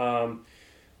rookie. Now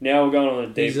we're going on a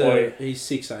deep boy. He's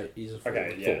 6'8". He's a forward.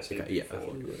 Okay, yeah, so Okay, yeah.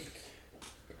 forward.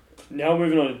 Now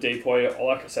moving on to deep boy.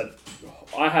 Like I said,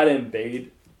 I had Embiid.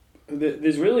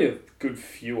 There's really a good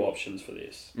few options for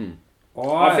this.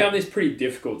 I found this pretty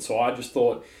difficult, so I just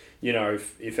thought,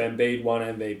 if Embiid won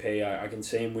MVP, I can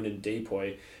see him winning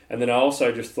Depoy. And then I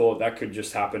also just thought that could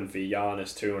just happen for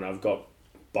Giannis too, and I've got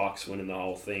Bucks winning the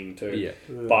whole thing too. Yeah.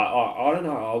 But I don't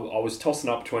know. I was tossing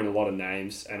up between a lot of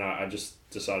names, and I just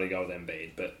decided to go with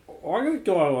Embiid. But I got a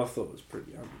guy who I thought was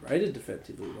pretty underrated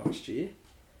defensively last year.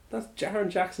 That's Jaren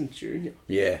Jackson Jr.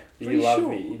 Yeah. You love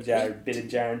me, bit of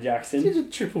Jaren Jackson. He's a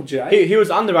Triple J. He was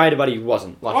underrated, but he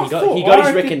wasn't. Like he got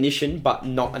his recognition, but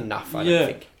not enough. I don't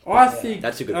think. I think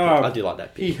that's a good pick. I do like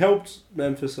that pick. He helped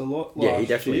Memphis a lot. Yeah, he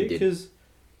definitely did. Because,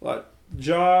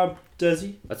 Ja,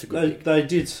 Desi, that's a good pick. They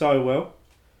did so well.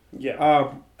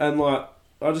 Yeah. And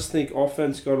I just think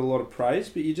offense got a lot of praise,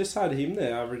 but you just had him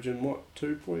there averaging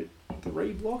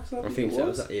 2.3 blocks. I think so. It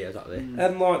was up there.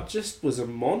 And just was a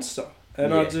monster.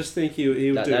 And I just think he would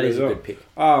do that really is well. A good pick.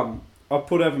 I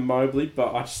put Evan Mobley,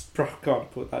 but I just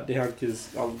can't put that down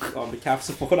because I'm a Cap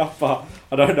supporter. But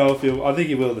I don't know if he'll. I think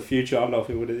he will in the future. I don't know if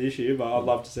he will this year, but I'd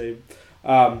love to see him.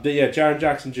 But yeah, Jaren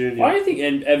Jackson Jr. I don't think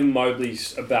Evan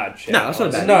Mobley's a bad shout. No, that's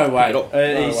not bad. No way. At all.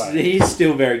 He's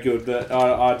still very good, but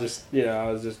I was just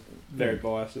very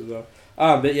biased as well.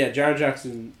 But yeah, Jaren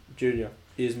Jackson Jr.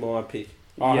 is my pick.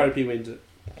 I hope he wins it.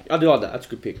 I do like that. That's a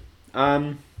good pick.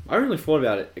 I really thought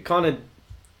about it. It kind of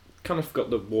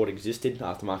forgot the award existed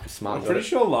after Marcus Smart. I'm pretty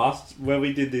sure when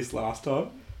we did this last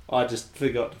time, I just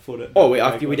forgot to put it. Oh, we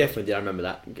definitely did. I remember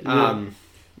that.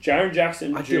 Jaren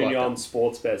Jackson Jr. like on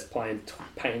Sportsbet's paying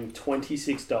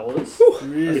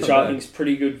 $26, which I think is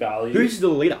pretty good value. Who's the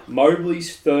leader?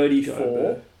 Mobley's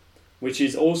 34, which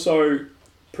is also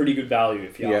pretty good value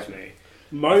if you ask me.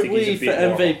 Mobley for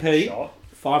MVP,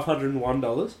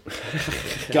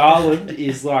 $501. Garland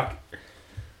is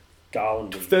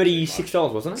Garland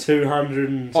 $36, wasn't it?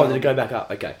 200. Oh, did it go back up?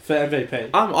 Okay. For MVP.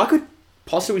 I could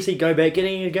possibly see Gobert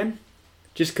getting it again,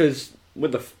 just because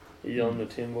with on the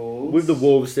Timberwolves. With the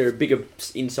Wolves, they're a bigger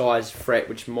in size threat,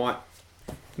 which might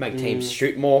make teams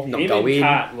shoot more, not go in.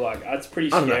 Cat, that's pretty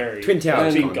scary. Twin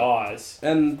Towers, big guys,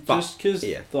 and just because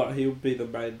he'll be the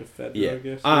main defender. Yeah. I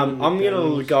guess. I'm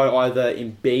gonna go either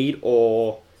Embiid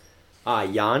or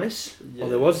Giannis. Yeah. Or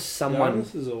there was someone.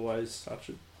 Giannis is always such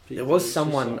a. There was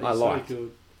someone I liked. So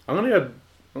I'm gonna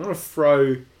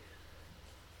throw.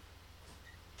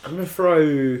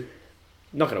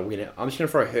 Not gonna win it. I'm just gonna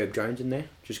throw Herb Jones in there,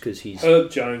 just because Herb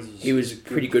Jones. He was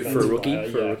pretty good for a rookie.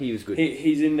 Player, he was good.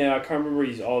 He's in there. I can't remember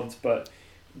his odds, but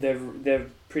they're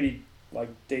pretty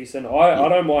decent. I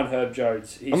don't mind Herb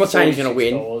Jones. I'm not saying he's gonna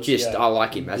win. Just I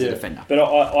like him as a defender. But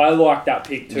I like that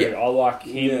pick too. Yeah. I like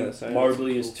him.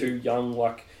 Mobley is two young,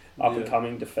 up and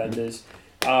coming defenders.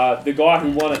 The guy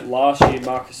who won it last year,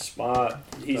 Marcus Smart,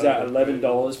 he's at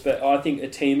 $11, but I think a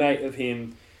teammate of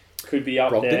him could be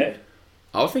up there.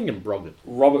 I was thinking Brogdon.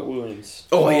 Robert Williams.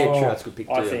 Oh yeah, true. That's a good pick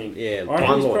too. I think. Yeah,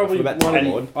 Time Lord. I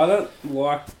don't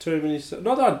like too many.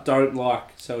 Not that I don't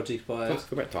like Celtics players.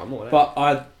 Forgot about Time Lord.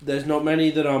 But there's not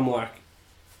many that I'm I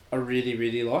really,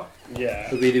 really like. Yeah.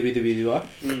 Really like.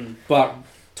 But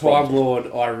Time Lord,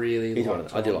 I really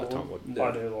like. I do like Time Lord.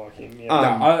 I do like him. Yeah.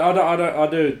 I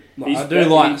do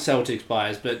like Celtics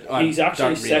players, but he's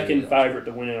actually second really favourite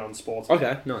to win it on Sports.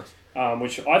 Okay, nice.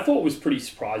 Which I thought was pretty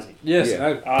surprising. Yes.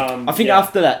 Yeah. I think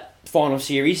after that final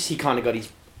series, he kind of got his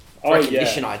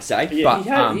recognition, I'd say. Yeah,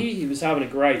 but, he was having a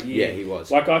great year. Yeah, he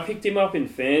was. I picked him up in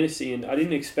fantasy, and I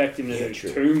didn't expect him to do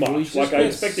too much. I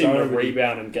expected him to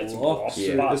rebound and get some blocks.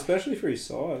 Yeah. Especially for his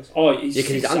size. Oh, he's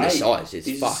because he's undersized.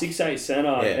 He's a 6'8" centre,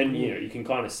 and you can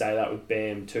kind of say that with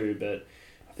Bam too, but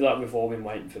I feel like we've all been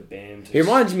waiting for Bam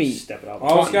to step it up.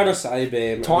 I was going to say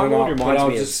Bam. Time Lord reminds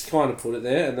me of... just kind of put it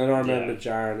there, and then I remembered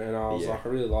Jaren, and I was I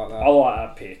really like that. I like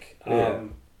that pick.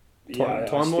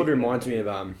 Time Lord reminds me of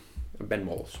Ben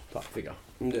Wallace type figure.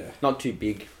 Yeah. Not too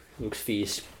big, looks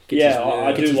fierce.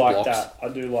 I do like that. I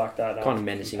do like that. Kind of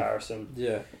menacing. Comparison.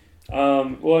 Yeah.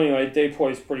 Well, anyway,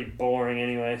 Depoy's pretty boring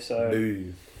anyway, so...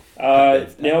 Move. Now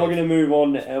we're going to move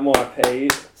on to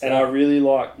MIP, and I really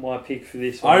like my pick for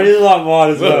this one. I really like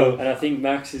mine as well. And I think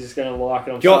Max is going to like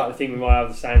it. I'm starting to think we might have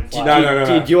the same player.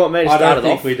 No. Do you want me to start it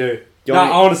off? we do.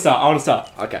 I want to start.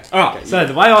 Okay. Alright, so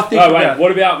the way I think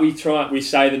what about we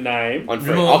say the name? Mine's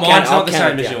not the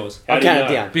same as yours. I'll count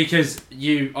it down. Because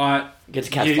you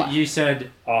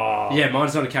said... yeah,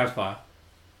 mine's not a Cavs player.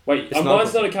 Wait, It's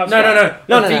mine's not a Cavs No, player.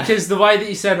 no. Because the way that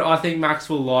you said, I think Max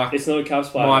will like It's not a Cavs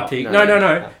player. my pick.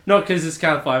 No. Not because it's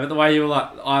Cavs player, but the way you were like,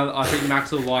 I think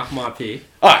Max will like my pick.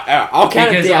 Alright, I'll count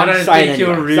it Because down. I don't say it think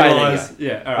you'll anyway, say it realise. anyway.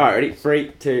 Yeah, Alright, ready?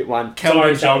 3, 2, 1.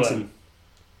 Keldon Johnson.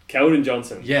 Keldon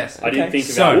Johnson. Yes. I didn't think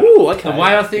So, about it. Ooh, okay. The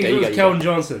way I think Okay, it you was go. Keldon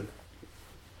Johnson,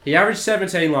 he averaged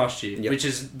 17 last year, Yep. which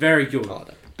is very good. I like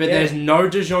that. But Yeah. there's no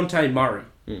DeJounte Murray.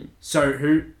 Mm.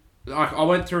 So I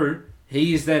went through,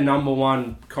 he is their number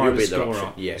one kind He'll of be their scorer.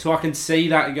 option, yeah. So I can see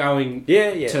that going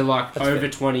Yeah. to like That's over fair.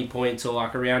 20 points or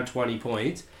like around 20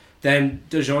 points. Then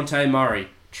DeJounte Murray,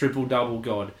 triple-double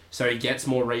god. So he gets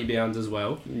more rebounds as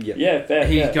well. Yeah. Yeah, fair.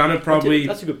 He's yeah. going to probably...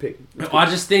 That's a good pick. I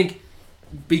just think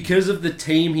because of the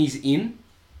team he's in,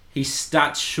 his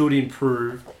stats should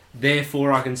improve.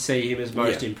 Therefore, I can see him as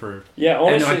most improved. Yeah,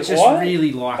 honestly, and I just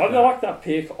really like I that. like that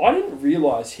pick. I didn't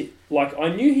realise I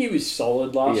knew he was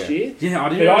solid last year. Yeah, I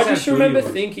didn't But realise I just how good remember he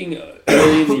was. thinking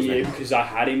early in the year, because I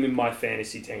had him in my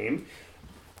fantasy team,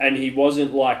 and he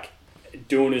wasn't like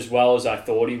doing as well as I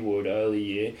thought he would early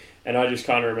year. And I just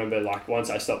kind of remember, like, once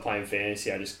I stopped playing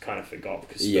fantasy, I just kind of forgot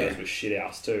because Spurs was shit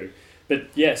house too. But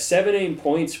yeah, 17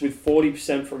 points with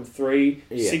 40% from 3,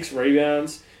 6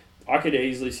 rebounds. I could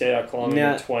easily see that climbing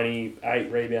to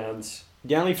 28 rebounds.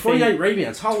 The only 28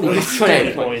 rebounds, holy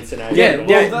 28 points and 8 Yeah, rebounds.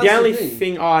 well, the that's only the thing.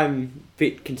 thing I'm a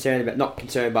bit concerned about, not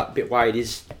concerned, but a bit worried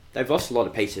is they've lost a lot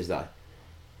of pieces though.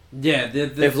 Yeah,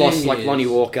 They've lost like Lonnie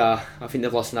Walker. I think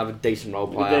they've lost another decent role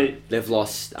player. They've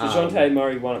lost. DeJounte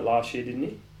Murray won it last year, didn't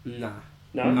he? Nah.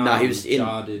 No? No, he was in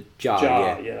Jar did.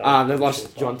 Jar. yeah. They've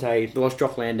lost Jonte. They lost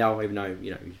Jock Landau, even though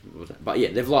he wasn't. But yeah,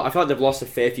 they've lost. I feel like they've lost a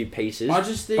fair few pieces. I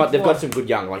just think, but they've like, got some good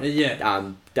young, like yeah.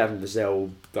 Davin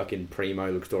Vassell, fucking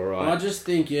Primo looks alright. I just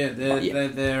think they're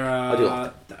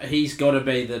he's got to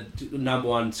be the number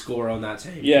one scorer on that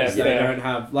team. Yeah, they don't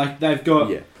have they've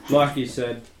got like you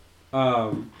said.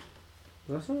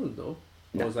 That's not the door.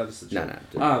 No. Or was that just the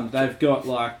No. they've got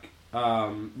like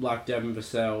Devin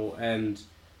Vassell and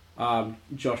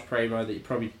Josh Primo that you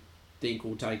probably think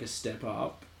will take a step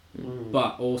up,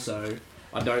 but also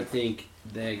I don't think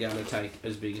they're going to take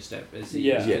as big a step as he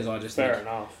is. Because I just fair think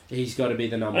enough. he's got to be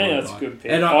the number I one think that's guy. a good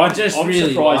pick. And I'm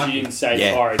really surprised like you didn't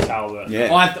say Tyrese Halliburton.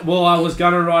 Yeah. I was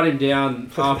going to write him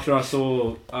down after I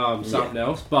saw something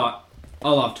else, but I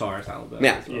love Tyrese Halliburton.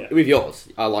 Now, as well. with yours,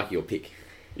 I like your pick.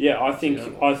 Yeah, I think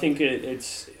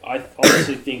it's. I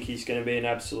honestly think he's going to be an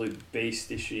absolute beast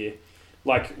this year.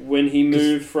 Like when he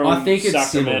moved from I think it's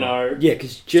Sacramento, Yeah,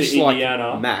 because just to like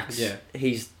Indiana. Max,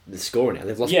 he's the scorer now.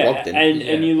 They've lost yeah, Bogdan.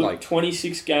 and you look like-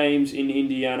 26 games in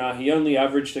Indiana. He only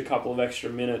averaged a couple of extra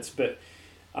minutes, but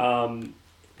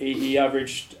he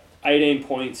averaged 18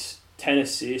 points, 10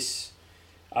 assists.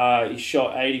 He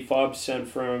shot 85%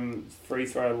 from free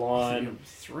throw line.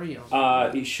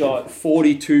 He shot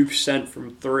 42%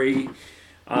 from 3,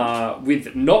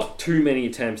 with not too many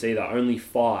attempts either, only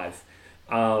 5.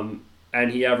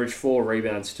 And he averaged 4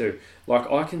 rebounds too. Like,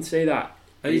 I can see that.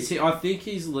 I think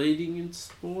he's leading in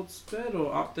sports bet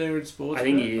or up there in sports bet.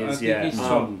 I think he is, I think he's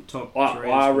top three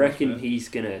in I sports reckon bet. he's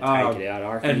going to take it out.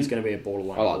 I reckon and he's going to be a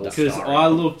borderline. I like that. Because all-star. I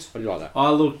looked How do you like that? I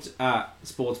looked at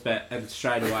sports bet and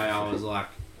straight away I was like,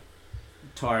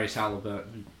 Tyrese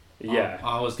Halliburton. Yeah.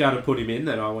 I was going to put him in,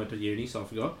 then I went to uni, so I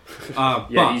forgot. Yeah,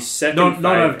 but he's second not over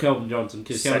favourite. Kelvin Johnson,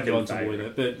 because Kelvin Second Johnson will win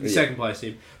favourite. it, but second place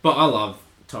him. But I love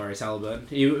Tyrese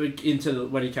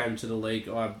Halliburton. When he came to the league,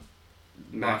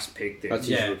 Max picked him. That's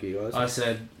his rookie, guys. I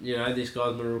said, this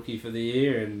guy's my rookie for the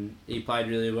year, and he played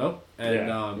really well,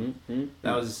 and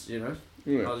that was, I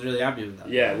was really happy with that.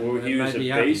 Yeah, well, It he was made a me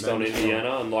happy, beast made on me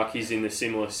Indiana, and like he's in a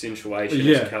similar situation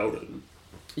Yeah. as Keldon.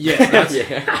 Yeah,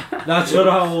 that's what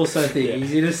I also think. Yeah.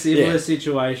 He's in a similar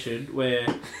situation where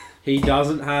he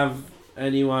doesn't have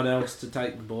anyone else to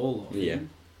take the ball off him.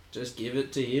 Just give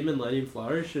it to him and let him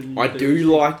flourish. And I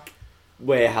do like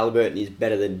where Halliburton is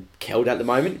better than Keld at the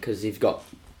moment because he's got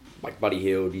like Buddy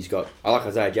Hield. He's got I like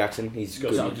Isaiah Jackson. He's Got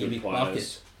good. some Dougie good McBucket.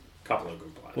 players. Couple of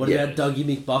good players. What about Dougie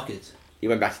McBucket? He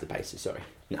went back to the Pacers. Sorry,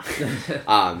 no.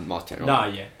 Miles Turner. No,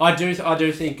 yeah, I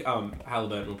do think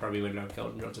Halliburton will probably win it over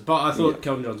Keldon Johnson, but I thought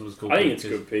Keldon Johnson was cool. I think it's a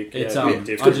good pick. It's, yeah, I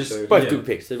different just- too. Both Yeah. good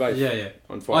picks. They're both Yeah.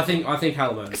 on fire. I think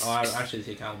Halliburton. I actually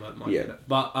think Halliburton might get it,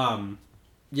 but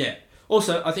yeah.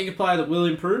 Also, I think a player that will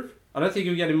improve. I don't think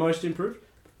he'll get him most improved.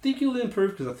 I think he'll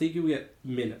improve because I think he'll get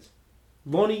minutes.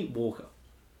 Lonnie Walker.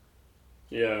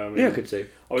 Yeah, I mean, Yeah, I could see.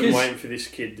 I was 'Cause- waiting for this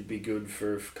kid to be good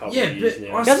for a couple Yeah, of years but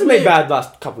now. I He hasn't been bad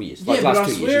last couple of years. Like Yeah, but last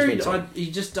I 2 swear years. He's been solid.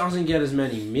 he just doesn't get as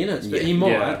many minutes. But Yeah. he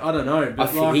might. Yeah. I don't know. I But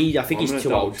think, like, I think I'm he's gonna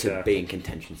too old double to check. be in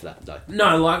contention for that, though.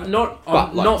 no, like not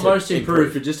But, not to most improve.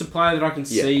 improved, but just a player that I can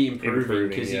see improving Improving,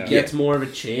 because yeah. he gets more of a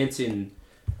chance in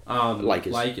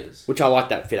Lakers. Which I like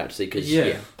that fit actually because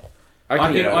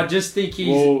I just think he's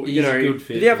a good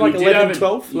fit. Did he have like 11,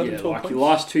 12? 11, 12 like points? the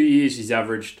last 2 years he's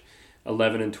averaged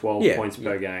 11 and 12 points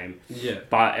per game. Yeah.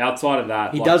 But outside of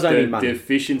that, the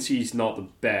efficiency's not the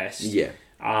best. Yeah.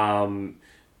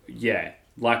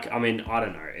 Like, I mean, I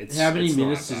don't know. How many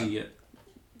minutes does he get?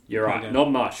 You're right.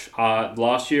 Not much.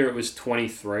 Last year it was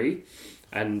 23,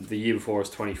 and the year before it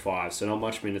was 25, so not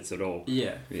much minutes at all.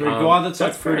 Yeah. For a guy that's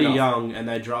like pretty young and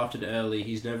they drafted early,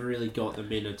 he's never really got the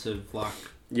minutes of like...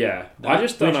 Yeah. I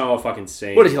just don't know if I can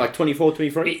see. What is he, like 24,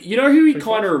 23? You know who he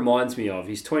kind of reminds me of?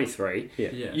 He's 23.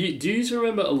 Yeah. Do you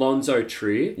remember Alonzo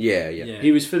Trier? Yeah.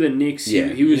 He was for the Knicks. Yeah.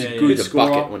 He was a good scorer.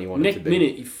 Bucket when he wanted to be.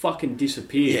 Minute, he fucking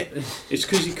disappeared. Yeah. It's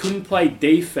because he couldn't play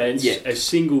defense, a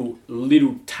single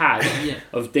little tad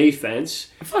of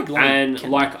defense. I feel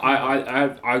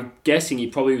I'm guessing he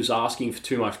probably was asking for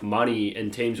too much money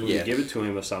and teams wouldn't give it to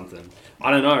him or something. I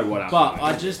don't know what happened. But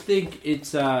I just think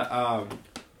it's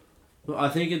I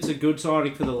think it's a good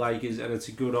signing for the Lakers and it's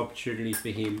a good opportunity for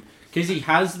him because he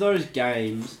has those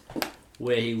games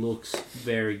where he looks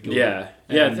very good. Yeah,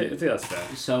 I think that's fair.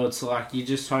 So it's like you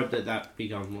just hope that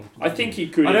becomes more. I think he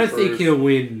could. I don't think he'll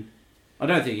win. I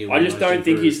just don't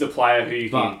think he's the player who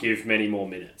you can give many more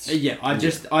minutes.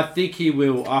 I think he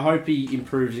will. I hope he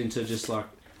improves into just like.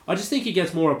 I just think he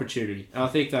gets more opportunity. And I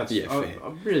think that's.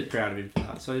 I'm really proud of him for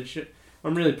that. So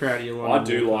I'm really proud of you, Lonnie. I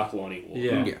do like Lonnie Walker.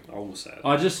 Yeah. I will say that.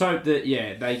 I just hope that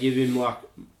they give him like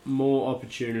more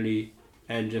opportunity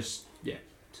and just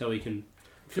so he can.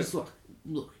 Just look.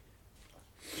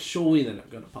 Surely they're not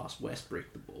going to pass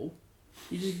Westbrook the ball.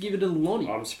 You just give it to Lonnie.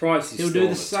 I'm surprised he'll do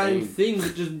the same thing,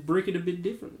 but just brick it a bit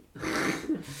different.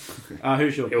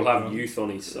 Who's your? He'll have youth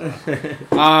on his side.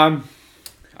 I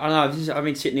don't know. I've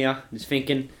been sitting here just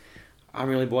thinking. I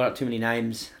haven't really brought up too many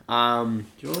names. Do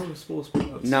you want sports?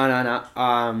 No.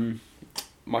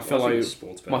 My fellow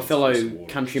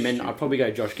countrymen, I'd probably go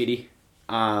Josh Giddey.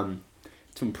 To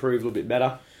improve a little bit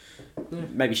better. Yeah.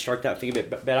 Maybe stroke that thing a bit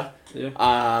better.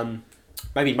 Yeah.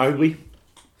 Maybe Mobley.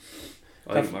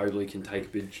 I think Mobley can take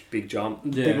a big jump.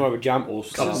 Yeah. Bit more of a jump.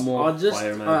 Couple more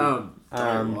player maybe.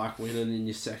 Don't like winning in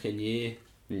your second year.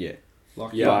 Yeah.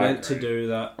 You're meant to do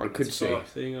that. I could see.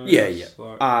 Thing, Yeah.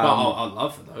 But I'd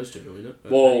love for those two doing it.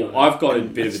 Well, anyway, I've got a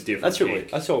bit of a different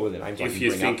pick. That's all with the names. If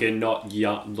you're thinking not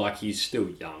young, like he's still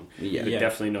young. Yeah. But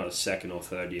definitely not a second or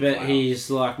third year But player.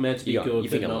 He's like meant to be good,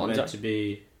 but not meant to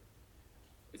be...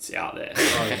 It's out there.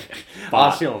 But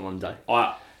I feel on Monday.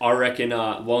 I reckon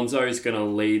Lonzo is going to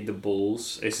lead the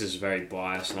Bulls. This is very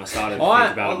biased, and I started to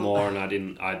think about it more, and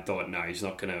I thought, no, he's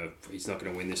not going to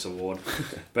win this award.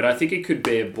 But I think it could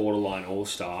be a borderline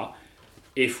All-Star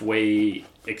if we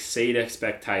exceed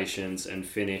expectations and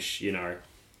finish. I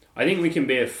think we can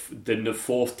be the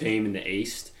fourth team in the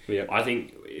East. Yeah. I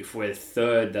think if we're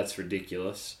third, that's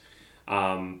ridiculous.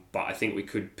 But I think we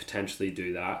could potentially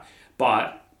do that.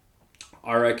 But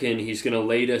I reckon he's going to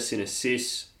lead us in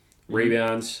assists.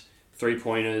 Rebounds,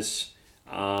 3-pointers,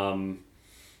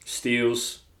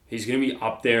 steals. He's going to be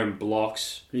up there in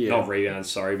blocks. Yeah. Not rebounds,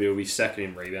 sorry, but he'll be second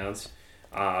in rebounds,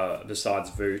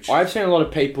 besides Vooch. I've seen a lot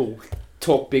of people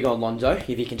talk big on Lonzo. If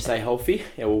he can stay healthy,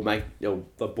 it will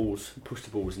push the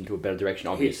Bulls into a better direction,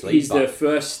 obviously. He's the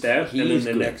first step, and then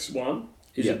the next one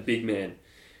is a big man.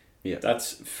 Yeah.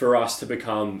 That's for us to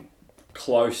become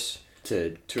close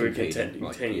to a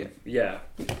contending team. Yeah.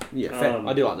 Yeah, fair.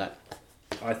 I do like that.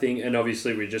 I think, and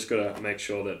obviously we just got to make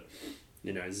sure that,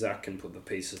 Zach can put the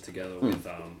pieces together with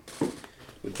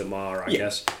DeMar, I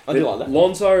guess. I do like that.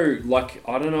 Lonzo,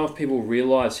 I don't know if people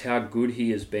realise how good he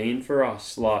has been for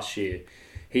us last year.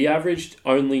 He averaged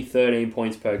only 13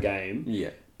 points per game.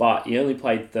 Yeah. But he only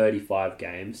played 35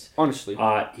 games. Honestly.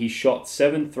 He shot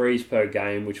 7 threes per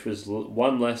game, which was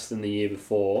one less than the year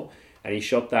before. And he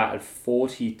shot that at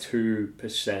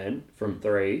 42% from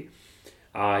three.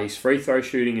 His free throw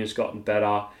shooting has gotten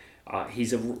better.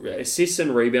 His assists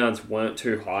and rebounds weren't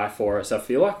too high for us. I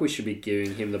feel like we should be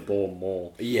giving him the ball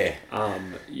more. Yeah. I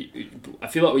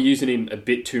feel like we're using him a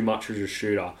bit too much as a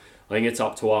shooter. I think it's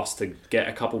up to us to get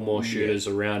a couple more shooters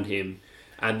around him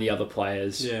and the other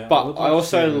players. Yeah, but I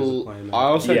also do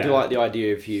like the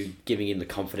idea of you giving him the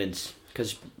confidence,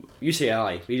 because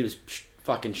UCLA, he was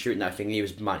fucking shooting that thing. He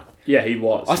was money. Yeah, he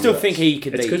was. I still think he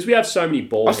could be. It's because we have so many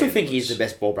ball. I still think he's the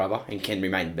best ball brother and can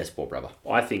remain the best ball brother.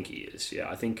 I think he is. Yeah,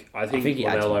 I think he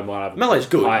Melo might have Melo's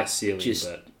good. Higher ceiling,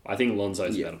 but I think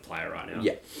Lonzo's a better player right now.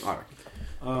 Yeah, I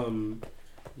reckon.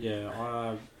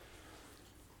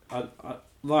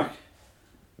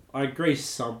 I agree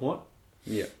somewhat.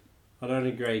 Yeah. I don't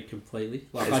agree completely.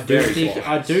 I do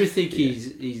think he's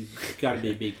going to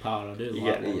be a big part. I do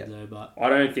like Lonzo, but I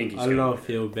don't think he's. I don't know if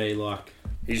he'll be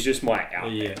He's just my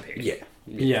out Yeah. there pick.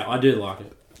 Yeah, I do like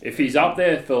it. If he's up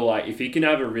there for like, if he can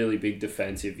have a really big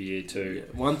defensive year Yeah. too.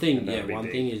 One thing that'd be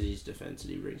big. is his defence that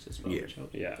he brings as well. Yeah. which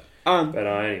helps. Yeah. Um, But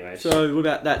anyway, so what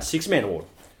about that 6-man award?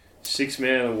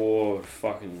 6-man award,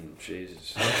 fucking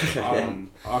Jesus.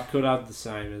 I could have the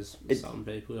same as It- some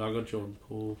people. I got Jordan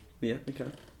Poole. Yeah, okay.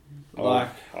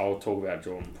 I'll talk about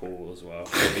Jordan Poole as well.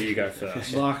 But you go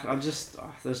first.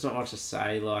 There's not much to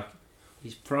say. Like,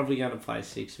 he's probably going to play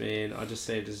 6-man. I just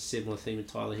see it as a similar thing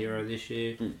with Tyler Hero this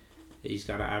year. Mm. He's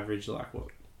going to average,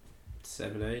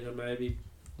 17 or maybe.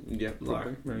 Yeah,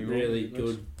 Maybe really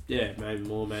good. Yeah, maybe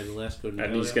more, maybe less. Good.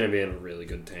 And he's going to be in a really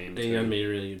good team. He's going to be a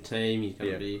really good team. He's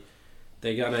going to be.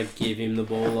 They're going to give him the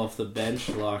ball off the bench,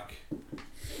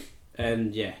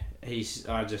 and yeah, he's.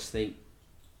 I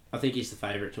think he's the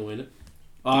favourite to win it.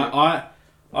 I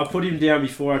put him down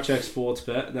before I checked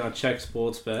Sportsbet, and then I checked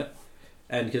Sportsbet,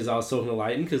 and because I was talking to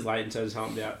Leighton, because Leighton said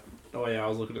something about, I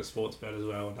was looking at Sportsbet as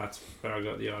well, and that's where I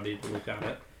got the idea to look at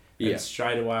it. Yeah. And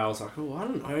straight away I was like, I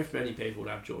don't know if many people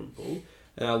would have Jordan Poole.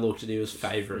 And I looked and he was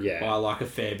favourite by a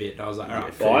fair bit. And I was like,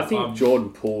 alright. Well, I think Jordan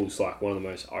Poole's one of the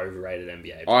most overrated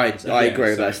NBA players. I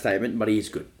agree with that statement, but he is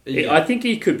good. Yeah. I think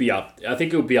he could be up. I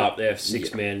think he'll be up there for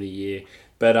 6-man of the year.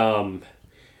 But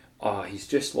he's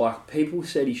just people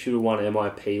said he should have won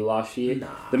MIP last year.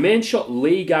 Nah. The man shot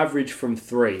league average from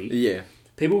 3. Yeah.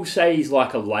 People say he's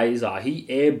like a laser. He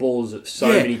airballs it so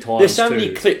many times. There's so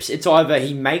many clips. It's either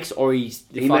he makes or he's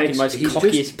the fucking most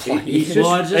cockiest player. He's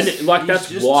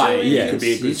that's why he could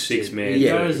be a good 6-man. He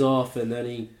goes off and then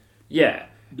he... Yeah.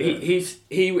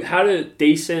 He had a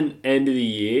decent end of the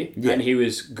year and he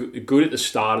was good at the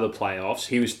start of the playoffs.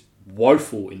 He was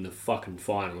woeful in the fucking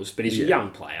finals, but he's a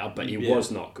young player, but he was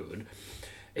not good.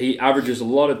 He averages a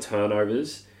lot of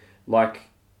turnovers.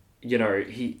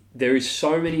 There is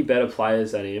so many better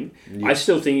players than him. Yeah. I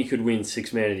still think he could win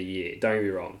 6-man of the year. Don't get me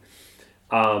wrong.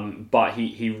 But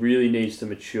he really needs to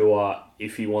mature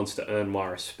if he wants to earn my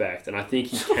respect, and I think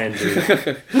he can do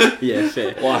that. Yeah,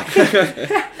 fair.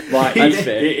 That's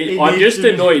fair. I'm just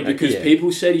annoyed because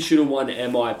people said he should have won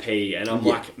MIP, and I'm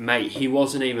like, mate, he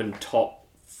wasn't even top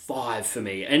 5 for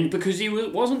me, and because he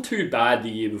wasn't too bad the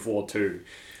year before too.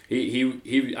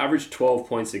 He averaged 12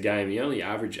 points a game. He only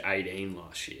averaged 18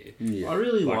 last year. Yeah. I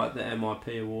really like the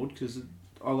MIP award because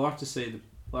I like to see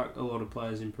a lot of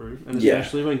players improve, and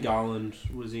especially when Garland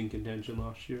was in contention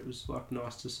last year, it was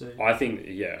nice to see. I think,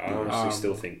 I honestly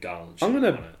still think Garland should I'm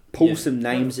going to pull some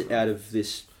names out of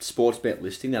this sports bet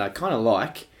listing that I kind of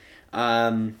like.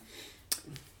 One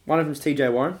of them's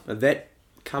TJ Warren, a vet.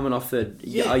 Coming off a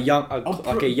young.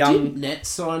 Didn't Nets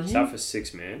sign him? Is that for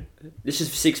 6-man? This is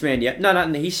for 6-man. Yeah,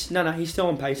 no. He's still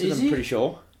on paces. I'm pretty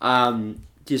sure.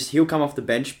 He'll come off the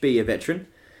bench, be a veteran,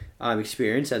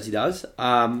 experience as he does.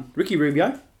 Ricky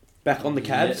Rubio, back on the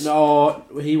Cavs. No,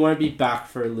 he won't be back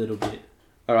for a little bit.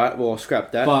 All right, well,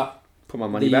 scrap that. But put my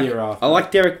money back. I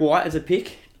like Derek White as a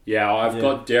pick. Yeah, I've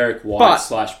got Derek White /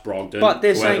 Brogdon. But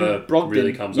they're saying Brogdon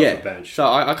really comes off the bench. So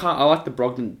I like the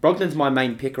Brogdon. Brogdon's my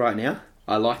main pick right now.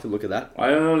 I like to look at that. I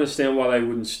don't understand why they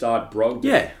wouldn't start Brogdon.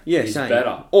 Yeah, he's same.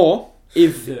 better. Or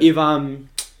if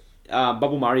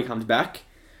Bubble Murray comes back,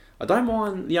 I don't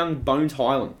mind young Bones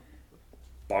Highland.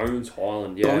 Bones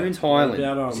Highland, yeah. Bones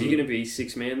Highland. Is he going to be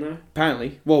 6-man though?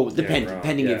 Apparently. Well,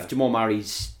 depending if Jamal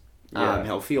Murray's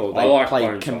healthy or they play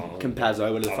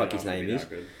Campazzo, whatever the fuck his name is.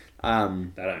 They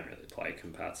don't really play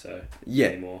Campazzo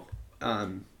anymore.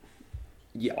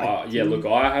 Look,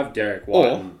 I have Derek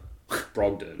White and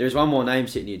Brogdon. There's one more name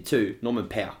sitting here too, Norman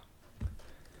Powell.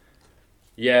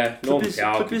 Yeah, Norman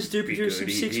Powell Clippers do produce some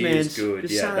 6-mans. He is good.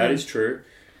 That is true.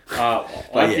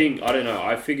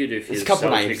 I figured if his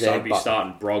Celtics, I'd be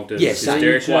starting Brogdon. Because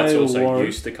Derek White's also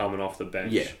used to coming off the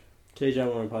bench. Yeah. TJ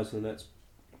Warren plays for the Nets.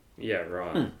 Yeah,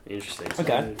 right. Interesting.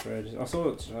 Okay. I saw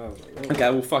it. Okay,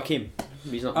 well, fuck him.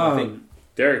 He's not my thing.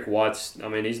 Derek White's,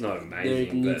 he's not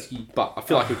amazing, but I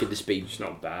feel like he could just be... It's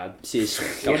not bad.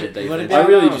 I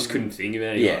really just couldn't think of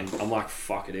anyone. Yeah. I'm like,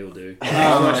 fuck it, he'll do.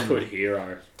 I just put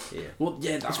Hero. Yeah. Well,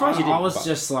 I was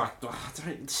just like,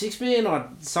 6-man, I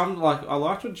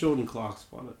liked what Jordan Clark's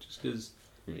won it, just because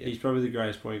he's probably the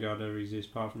greatest point guard to ever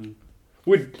exist, apart from...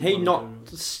 Would he not...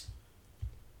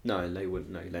 No, they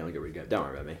wouldn't. No, they only get rid of. Don't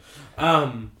worry about me.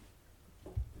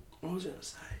 What was I going to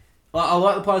say? I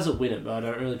like the players that win it, but I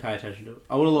don't really pay attention to it.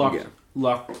 I would have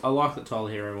I like that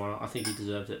Tyler Hero won it. I think he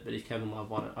deserved it. But if Kevin Love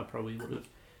won it, I probably would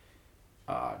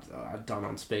have done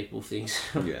unspeakable things.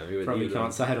 Yeah, probably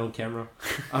can't say it on camera.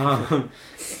 Out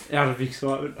of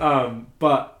excitement.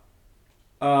 But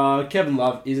Kevin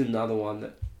Love is another one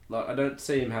that I don't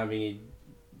see him having.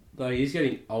 He's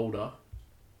getting older,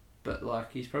 But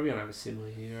like, he's probably gonna have a similar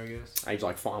year, I guess. He's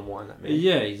like fine wine, that man.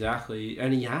 Yeah, exactly,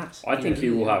 and he has. I think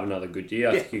he will have another good year.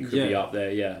 I think he could be up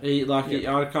there. Yeah.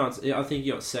 I think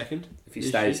he got second. If he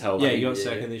stays healthy. Yeah, he got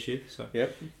second this year. So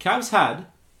Yep. Cavs had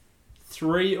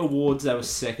 3 awards that was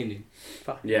second in.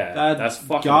 Yeah, that's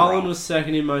fucking Garland rough. was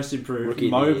second in most improved. Rookie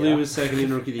of the Mobley year. was second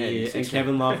in rookie of the year, and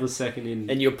Kevin Love was second in.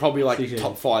 And you're probably like 16.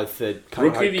 top 5 for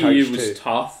Rookie of the coach year was too.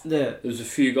 tough. Yeah. There was a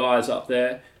few guys up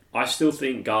there. I still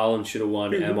think Garland should have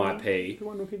won MIP. Who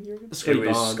won Rookie of the Year again? Scotty It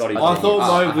was Barnes. Scotty I Barnes. thought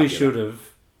I Mobley have you. should have,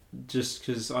 just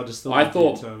because I just thought I he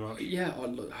thought, did so much. yeah, I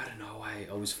don't know,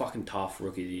 it was fucking tough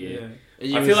Rookie of the Year.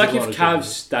 Yeah. I feel like if Cavs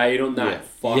stayed on that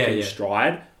fucking Yeah.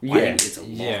 stride, I Yeah. think it's a lock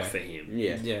Yeah. for him.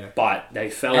 Yeah. But they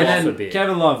fell And off then a bit.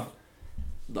 Kevin Love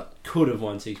could have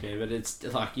won 6 man, but it's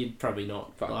like you'd probably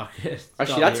not. Like,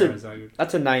 Actually,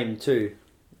 that's a name too.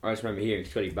 I just remember hearing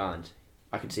Scotty Barnes.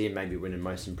 I could see him maybe winning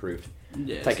most improved.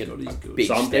 yeah, take a Scotty's good. big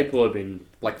Some step. people have been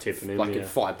Like tipping him. like yeah. at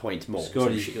 5 points more.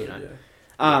 Scotty's some shit, good. you know.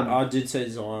 Yeah. I did say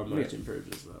Zion most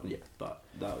improved as well. Yeah. But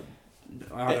that would,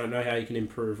 I don't know how you can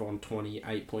improve on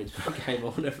 28 points per game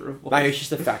or whatever it was. Maybe it's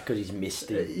just the fact because he's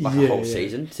missed it, like Yeah, a whole yeah.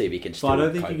 season. See if he can still. But I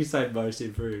don't think cope. you can say most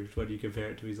improved when you compare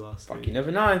it to his last. Fuck, you season.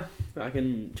 never know. I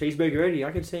can cheeseburger ready.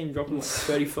 I can see him dropping like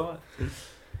 35.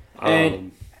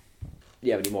 Um, Do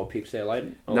you have any more picks there,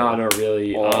 Leighton? no, not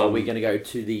really. Or are we going to go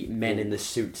to the men in the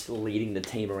suits leading the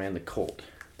team around the court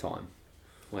time?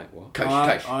 Wait, what? Coach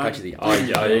of the year.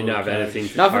 I didn't have anything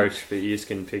for Nothing? coach, but you just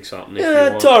can pick something if you Yeah,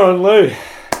 want. Tyronn Lue.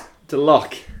 To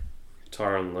lock.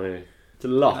 Tyronn Lue. To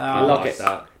lock. I lock like it.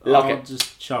 that. Lock I'll it.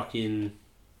 just chuck in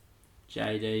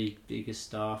JD, biggest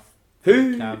staff.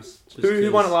 Who? Cavs.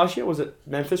 Who won it last year? Was it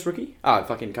Memphis rookie? Ah,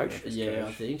 fucking coach. Yeah,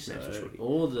 I think so. Memphis rookie.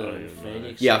 Or I don't the even know.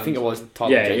 Phoenix. Yeah, I think it was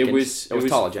Tyler Yeah, it Jenkins. was- It was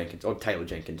Tyler Jenkins or Taylor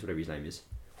Jenkins, whatever his name is.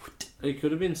 It could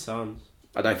have been Suns.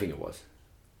 I don't think it was.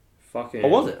 Fucking. Or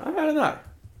was it? I don't know.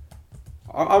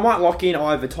 I might lock in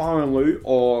either Tyronn Lue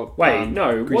or Wait,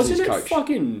 no, Grizzlies wasn't it coach.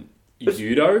 fucking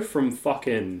Udo from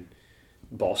fucking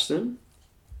Boston?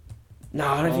 No,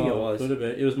 I don't think it was. Could have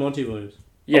been. It was Monty Williams.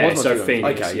 Yeah, wasn't so Udo.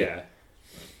 Phoenix, Okay, yeah.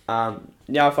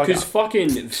 Yeah, if I Because fucking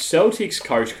Celtics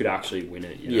coach could actually win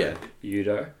it. You know? Yeah.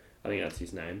 Udo. I think that's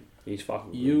his name. He's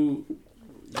fucking. You.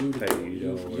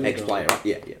 Udo. ex-player, right?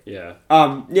 Yeah, yeah.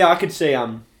 Yeah. Yeah, I could see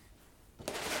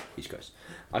East Coast.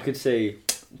 I could see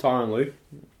Tyronn Lue.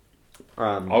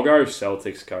 I'll go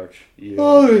Celtics coach. You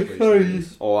Or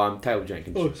Taylor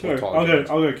Jenkins. Oh, or sorry. Tyler I'll Jenkins.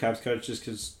 go Cavs coach just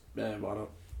because. Why not?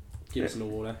 Give us an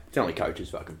award. It's the only coaches,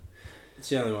 fucking. It's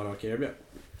the only one I care about.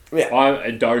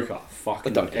 I'm Adoka.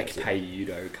 Fucking Adoka, ex-pay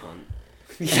Udo cunt.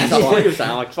 Yeah, that's what you're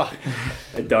saying. Like, fuck.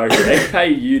 Adoka.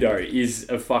 ex-pay Udo is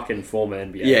a fucking former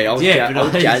NBA. Yeah, I was, Yeah, I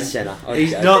was but jazz he's- centre.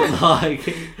 He's not like.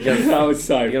 that was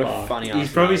so You got a far. funny He's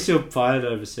ass probably name. still playing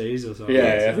overseas or something. Yeah,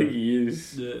 I so- think he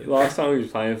is. Yeah. Last time he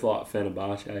was playing for like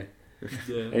Fenerbahce.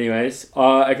 Yeah. Anyways,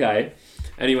 okay.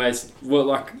 Anyways, well,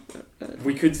 like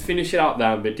we could finish it up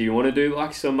then, but do you want to do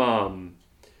like some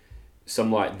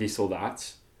like this or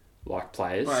that, like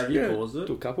players? Wait, have you Yeah. paused it?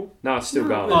 Do a couple. No, it's still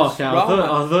going. Oh, okay. I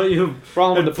thought you were.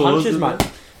 Rolling with the paused punches, it.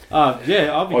 mate.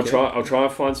 Yeah, I'll be. I'll good. try. I'll try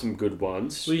and find some good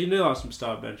ones. We can do like some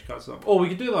start bench cuts up. Or we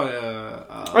could do like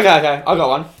a. Okay, I got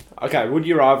one. Okay, would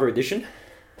you rather edition?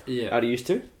 Yeah. How do you used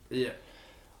to? Yeah.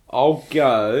 I'll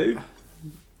go.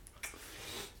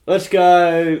 Let's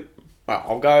go.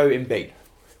 I'll go Embiid.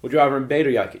 Would you rather Embiid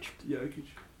or Jokic? Jokic.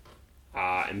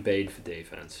 Embiid for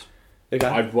defense. Okay.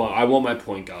 I want my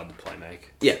point guard to play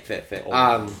make. Yeah, fair.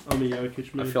 I'm I'm a Jokic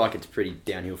I man. feel like it's pretty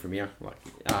downhill from here. Like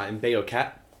Embiid or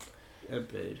Cat?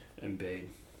 Embiid. Embiid.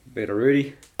 Embiid or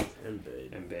Rudy?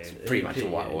 Embiid. Pretty much a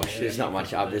whitewash. There's not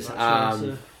much of this. Much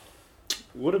answer.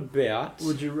 What about?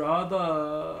 Would you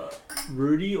rather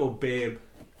Rudy or Bam?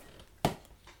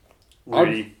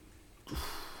 Rudy.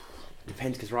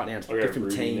 Depends because right now it's a I'll go different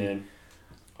Rudy, team. man.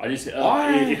 I just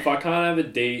I- if I can't have a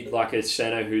D like a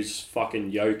center who's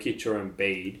fucking Jokic or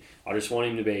Embiid, I just want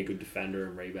him to be a good defender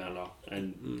and rebounder.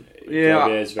 And Yeah,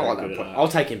 Gobert's I very like good that at point. that. I'll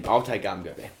take him. I'll take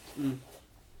Gobert.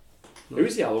 Who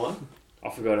was the other one? I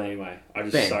forgot anyway. I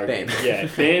just Bam. Yeah,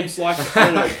 Bam's like I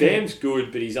don't know. Bam's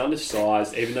good, but he's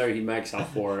undersized. Even though he makes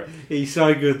up for it, He's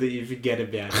so good that you forget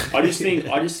about it. I just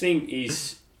think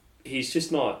he's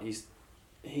just not.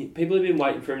 People have been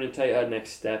waiting for him to take that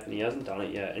next step, and he hasn't done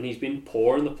it yet. And he's been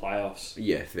poor in the playoffs.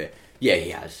 Yeah, fair. Yeah,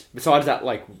 he has. Besides that,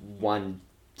 like one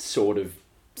sort of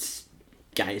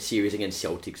game series against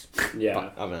Celtics. Yeah.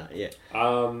 But, I don't know. Yeah.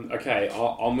 Okay.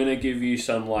 I'm gonna give you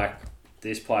some like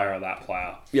this player or that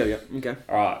player. Yeah. Okay.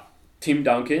 All right. Tim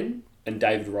Duncan and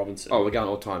David Robinson. Oh, we're going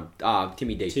all time.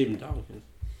 Timmy D. Tim Duncan.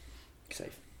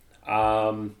 Safe.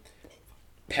 Pau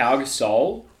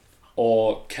Gasol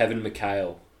or Kevin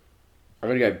McHale. I'm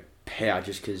gonna go Power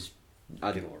just because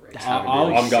I didn't.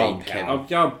 I'm going Kevin. I'm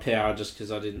going Power just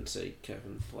because I didn't see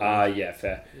Kevin play. Yeah,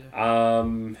 fair. Yeah.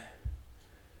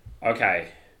 Okay.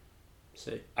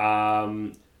 See.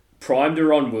 Prime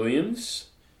Deron Williams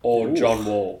or Ooh. John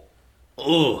Wall?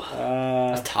 Ooh,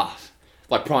 that's tough.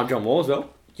 Like prime John Wall as well.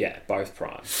 Yeah, both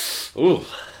prime. Ooh,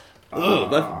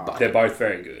 They're both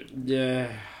very good.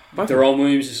 Yeah. Deron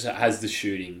Williams has the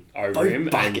shooting over Both him,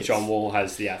 buckets. and John Wall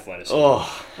has the athleticism.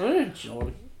 Oh, I don't know,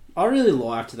 John. I really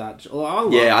liked that. I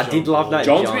love I John did love Wall. that.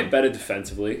 John's John. a bit better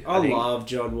defensively. I think. love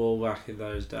John Wall back in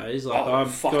those days. Like Oh, I've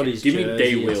fuck got it. his Give me jersey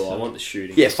D and Will. I stuff. want the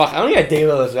shooting. Yeah, fuck. I'm gonna go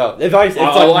D-Will as well. They're both. It's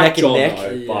I like like neck John and neck.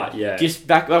 though, Yeah. but yeah. Just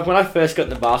back like when I first got in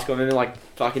the basketball, I remember like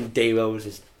fucking D-Will was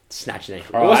just snatching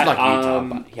ankle. It All wasn't right, like Utah,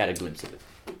 but he had a glimpse of it.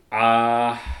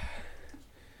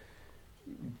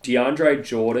 DeAndre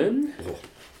Jordan.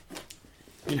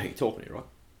 You know you're talking here,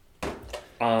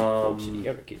 right? You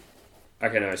got a kid.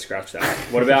 Okay, no, scratch that.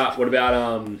 What about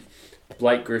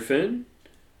Blake Griffin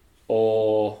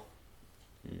or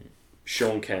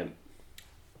Sean Kemp?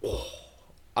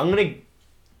 I'm gonna.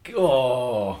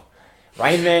 Oh,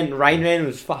 Rain Man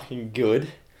was fucking good,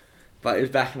 but it was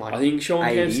back in like. I think Sean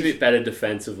 80s. Kemp's a bit better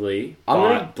defensively, I'm but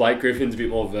gonna- Blake Griffin's a bit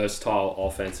more versatile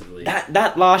offensively.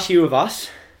 That last year with us,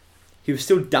 he was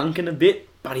still dunking a bit,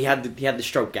 but he had the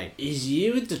stroke game. His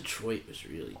year with Detroit was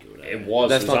really good. It was.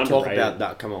 Let's it was not talk underrated. about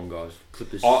that. Come on, guys.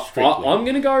 Clippers. I'm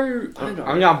gonna go. I don't know.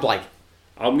 I'm going Blake.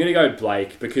 I'm gonna go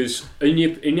Blake because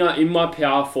in my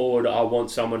power forward, I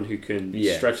want someone who can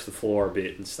Yeah. stretch the floor a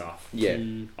bit and stuff. Yeah.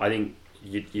 I think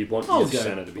you'd want I'll your go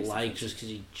center to be Blake just because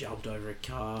he jumped over a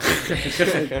car.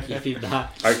 Give him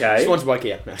that. okay. Just wants Blake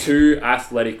out. No. Two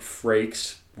athletic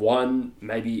freaks. One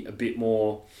maybe a bit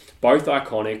more. Both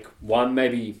iconic. One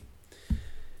maybe.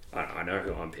 I know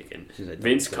who I'm picking.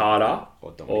 Vince Carter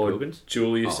or Dominic or Wilkins.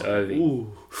 Julius Irving.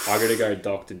 Ooh. I gotta go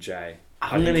Dr. J. I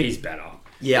I'm think gonna- he's better.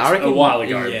 Yeah, I reckon. A while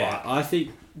ago, Yeah, but I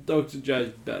think Dr. J's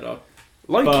better.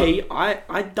 Low But- key,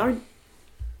 I don't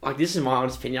like. This is my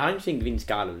honest opinion. I don't think Vince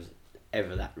Carter was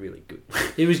ever that really good.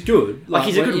 He was good. Like,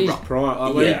 he's a when good he's rock. prime.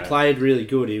 Like, when Yeah. he played really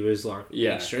good, he was like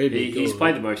extremely good. He's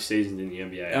played the most seasons in the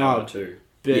NBA Oh, too.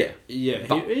 But, Yeah. yeah,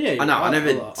 But yeah. I know, I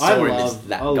never saw him as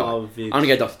that I guy. love Vince. I'm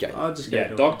gonna go Dr. J. I'll just go Yeah,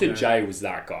 Dr. J was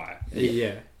that guy.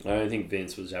 Yeah. I don't think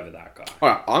Vince was ever that guy. All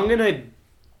right, I'm gonna.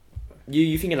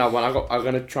 You think another one? I'm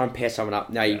gonna try and pair someone up.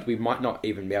 Now Yeah. we might not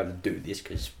even be able to do this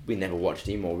because we never watched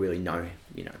him or really know,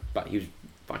 But he was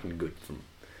fucking good.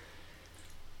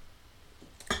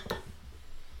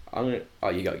 I'm gonna. Oh,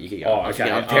 you go. You can go. Oh, I'm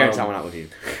okay, pairing someone up with you.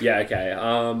 Yeah, okay.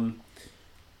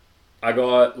 I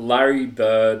got Larry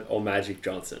Bird or Magic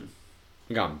Johnson.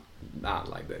 I'm going.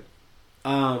 Laybird.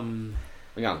 Um.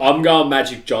 I'm going. I'm going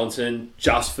Magic Johnson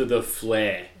just for the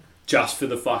flair. Just for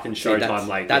the fucking See, Showtime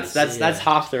Lakers. That's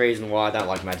half the reason why I don't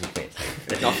like Magic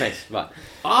fans. No offense, but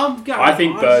I'm going. I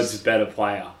think Bird's a better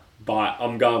player, but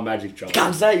I'm going Magic Johnson.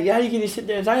 can't say. How can you sit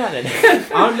there and say that then?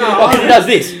 I'm Well, he not. does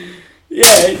this.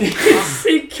 Yeah,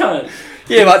 he cunt.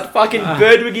 Yeah, but fucking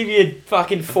Bird would give you a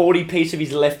fucking 40 piece of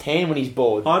his left hand when he's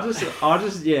bored. I just,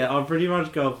 I'll pretty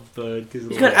much go for Bird because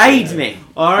He's got AIDS, man.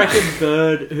 I reckon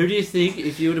Bird. Who do you think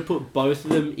if you were to put both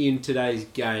of them in today's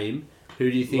game? Who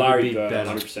do you think Larry would be Bird, better?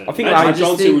 100%. I think Magic Larry-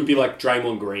 Johnson think- would be like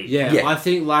Draymond Green. Yeah, I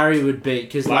think Larry would be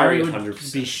because Larry would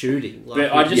 100%. be shooting. Like,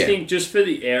 But I just Yeah. think just for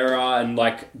the era and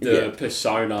like the Yeah.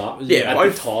 persona Yeah, at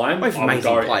both- the time, both I'm amazing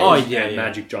going players. Oh, yeah, and yeah.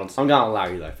 Magic Johnson. I'm going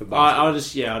Larry though for basketball. I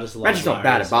just love Magic's not Larry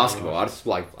bad at so basketball.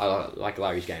 much. I like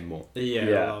Larry's game more. Yeah,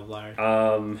 Yeah. I love Larry.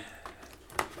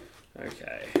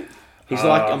 Okay. He's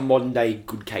like a modern day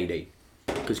good KD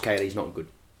because KD's not good.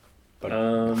 But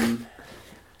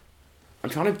I'm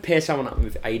trying to pair someone up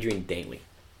with Adrian Dantley.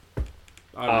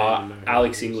 I don't even know who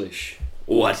Alex he is. English.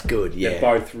 Oh, that's good. Yeah, They're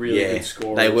both really Yeah. good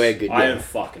scorers. They were good, I yeah. don't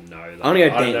fucking know. Though. I'm gonna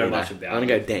go I don't know Dantley. much though. about I'm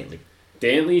gonna him. go Dantley.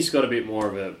 Dantley's got a bit more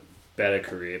of a better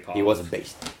career path. He was a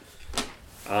beast.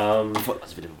 I thought that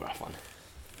was a bit of a rough one.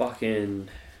 Fucking.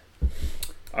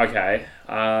 Okay.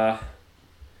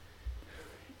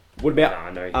 What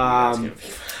about No,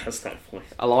 that's not funny.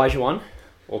 Elijah one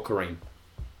or Kareem?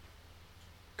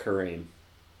 Kareem.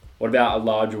 What about a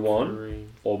larger one Kareem.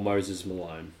 or Moses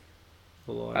Malone?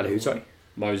 Out of who? Sorry,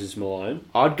 Moses Malone.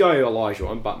 I'd go Elijah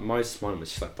one, but most mine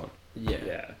was slept on. Yeah.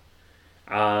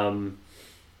 Yeah.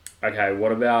 Okay.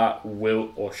 What about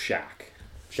Wilt or Shaq?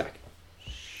 Shaq.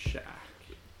 Shaq.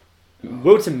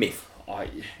 Wilt's a myth.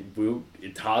 Wilt.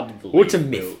 It's hard to believe. Wilt's a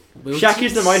myth. Wilt's Shaq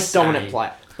is the most insane. dominant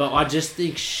player. But I just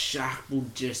think Shaq will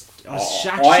just. Shaq's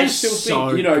I just still so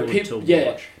think, you know, good people. to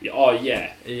Yeah. watch. Oh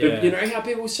yeah. Yeah. But you know how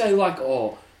people say like,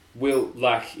 oh, Wilt,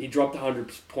 like he dropped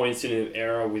 100 points in an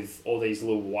era with all these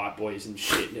little white boys and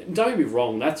shit. Don't get me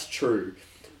wrong, that's true.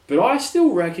 But I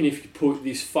still reckon if you put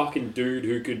this fucking dude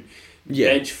who could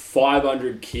bench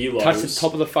 500 kilos... Touch the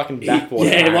top of the fucking backboard.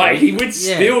 He would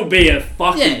still be a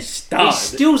fucking stud. He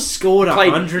still scored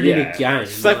 100 in a game.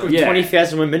 Slept with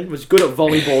 20,000 women, was good at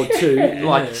volleyball too.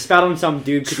 Like, spat on some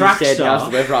dude because he said, how's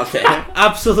the weather up there?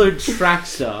 Absolute track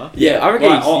star. Yeah, I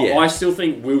reckon I still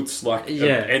think Wilt's like an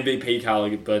MVP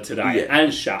caliber today,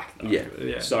 and Shaq though.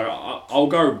 Yeah. So I'll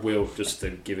go Wilt just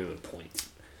to give him a point.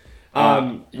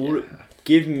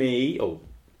 Give me...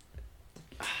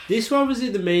 This one was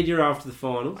in the media after the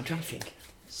final. I'm trying to think.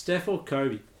 Steph or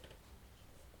Kobe?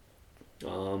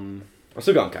 I'm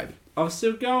still going Kobe. I'm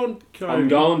still going Kobe. I'm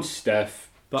going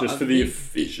Steph, but just for the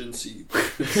efficiency.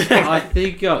 I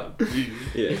think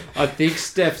I think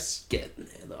Steph's getting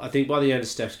there. I think by the end of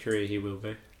Steph's career, he will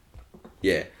be.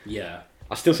 Yeah. Yeah.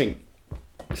 I still think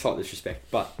slight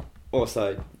disrespect, but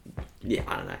also, I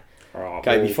don't know. Alright,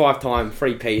 Kobe 5-time,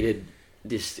 three-peated,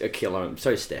 just a killer.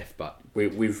 So Steph, but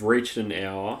we've reached an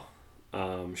hour.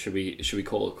 Should we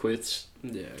call it quits?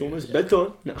 Yeah. it's almost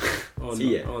bedtime. No.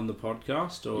 On the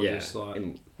podcast or just like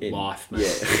in life, man.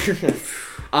 Yeah.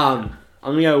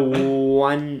 I'm gonna go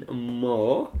one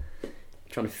more.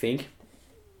 Trying to think.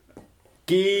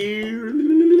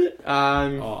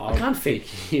 I can't think.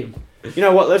 him. You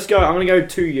know what? Let's go. I'm gonna go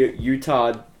to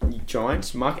Utah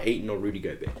Giants. Mark Eaton or Rudy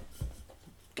Gobert.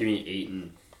 Give me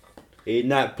Eaton. Eating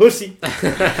that pussy.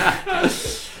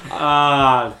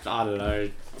 I don't know.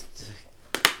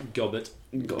 Gobbet.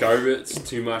 Gobert's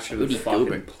too much of a Rudy fucking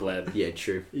Gobert. pleb. Yeah,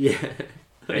 true. Yeah.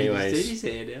 Anyways. He's his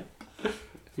hair now.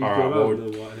 Alright,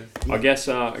 well, I guess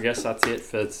that's it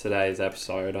for today's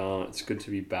episode. It's good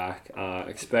to be back.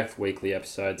 Expect weekly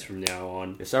episodes from now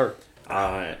on. Yes, sir.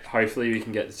 Hopefully we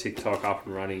can get the TikTok up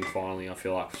and running finally. I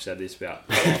feel like I've said this about...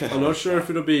 I'm not sure if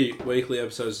it'll be weekly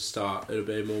episodes to start. It'll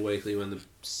be more weekly when the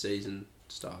season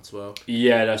starts well.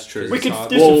 Yeah, that's true. We could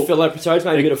do some fill episodes,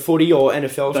 maybe get a footy or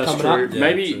NFL's that's coming true. up.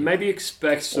 Yeah, maybe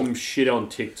expect some shit on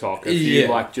TikTok. If you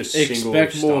just single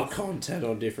expect more stuff. content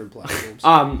on different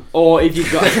platforms. Or if you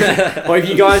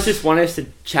guys just want us to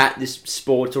chat this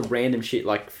sports or random shit,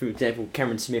 like for example,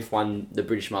 Cameron Smith won the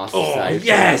British Masters.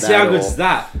 Yes, how good's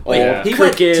that? He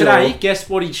went today. Guess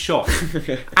what he shot?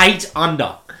 8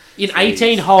 under. In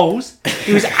 18 holes,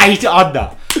 he was 8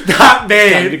 under. That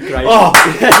man.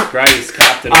 Greatest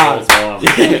captain of all time.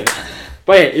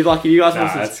 But yeah, if you guys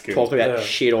want that's to good. talk about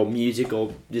shit or music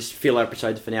or just fill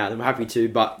episodes for now, then we're happy to.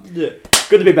 But good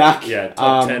to be back. Yeah,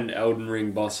 top 10 Elden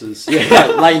Ring bosses. Yeah,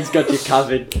 Lane's got you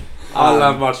covered. I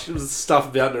love much stuff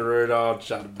about Naruto.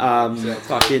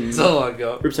 Fucking. That's all I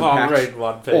got. Rip some I'm packs. reading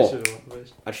one piece.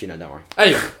 Actually, no, don't worry.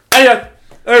 Anyway.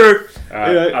 Alright,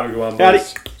 have a good one,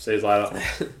 boys. See you later.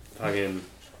 Fucking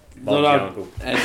Bob's Not uncle.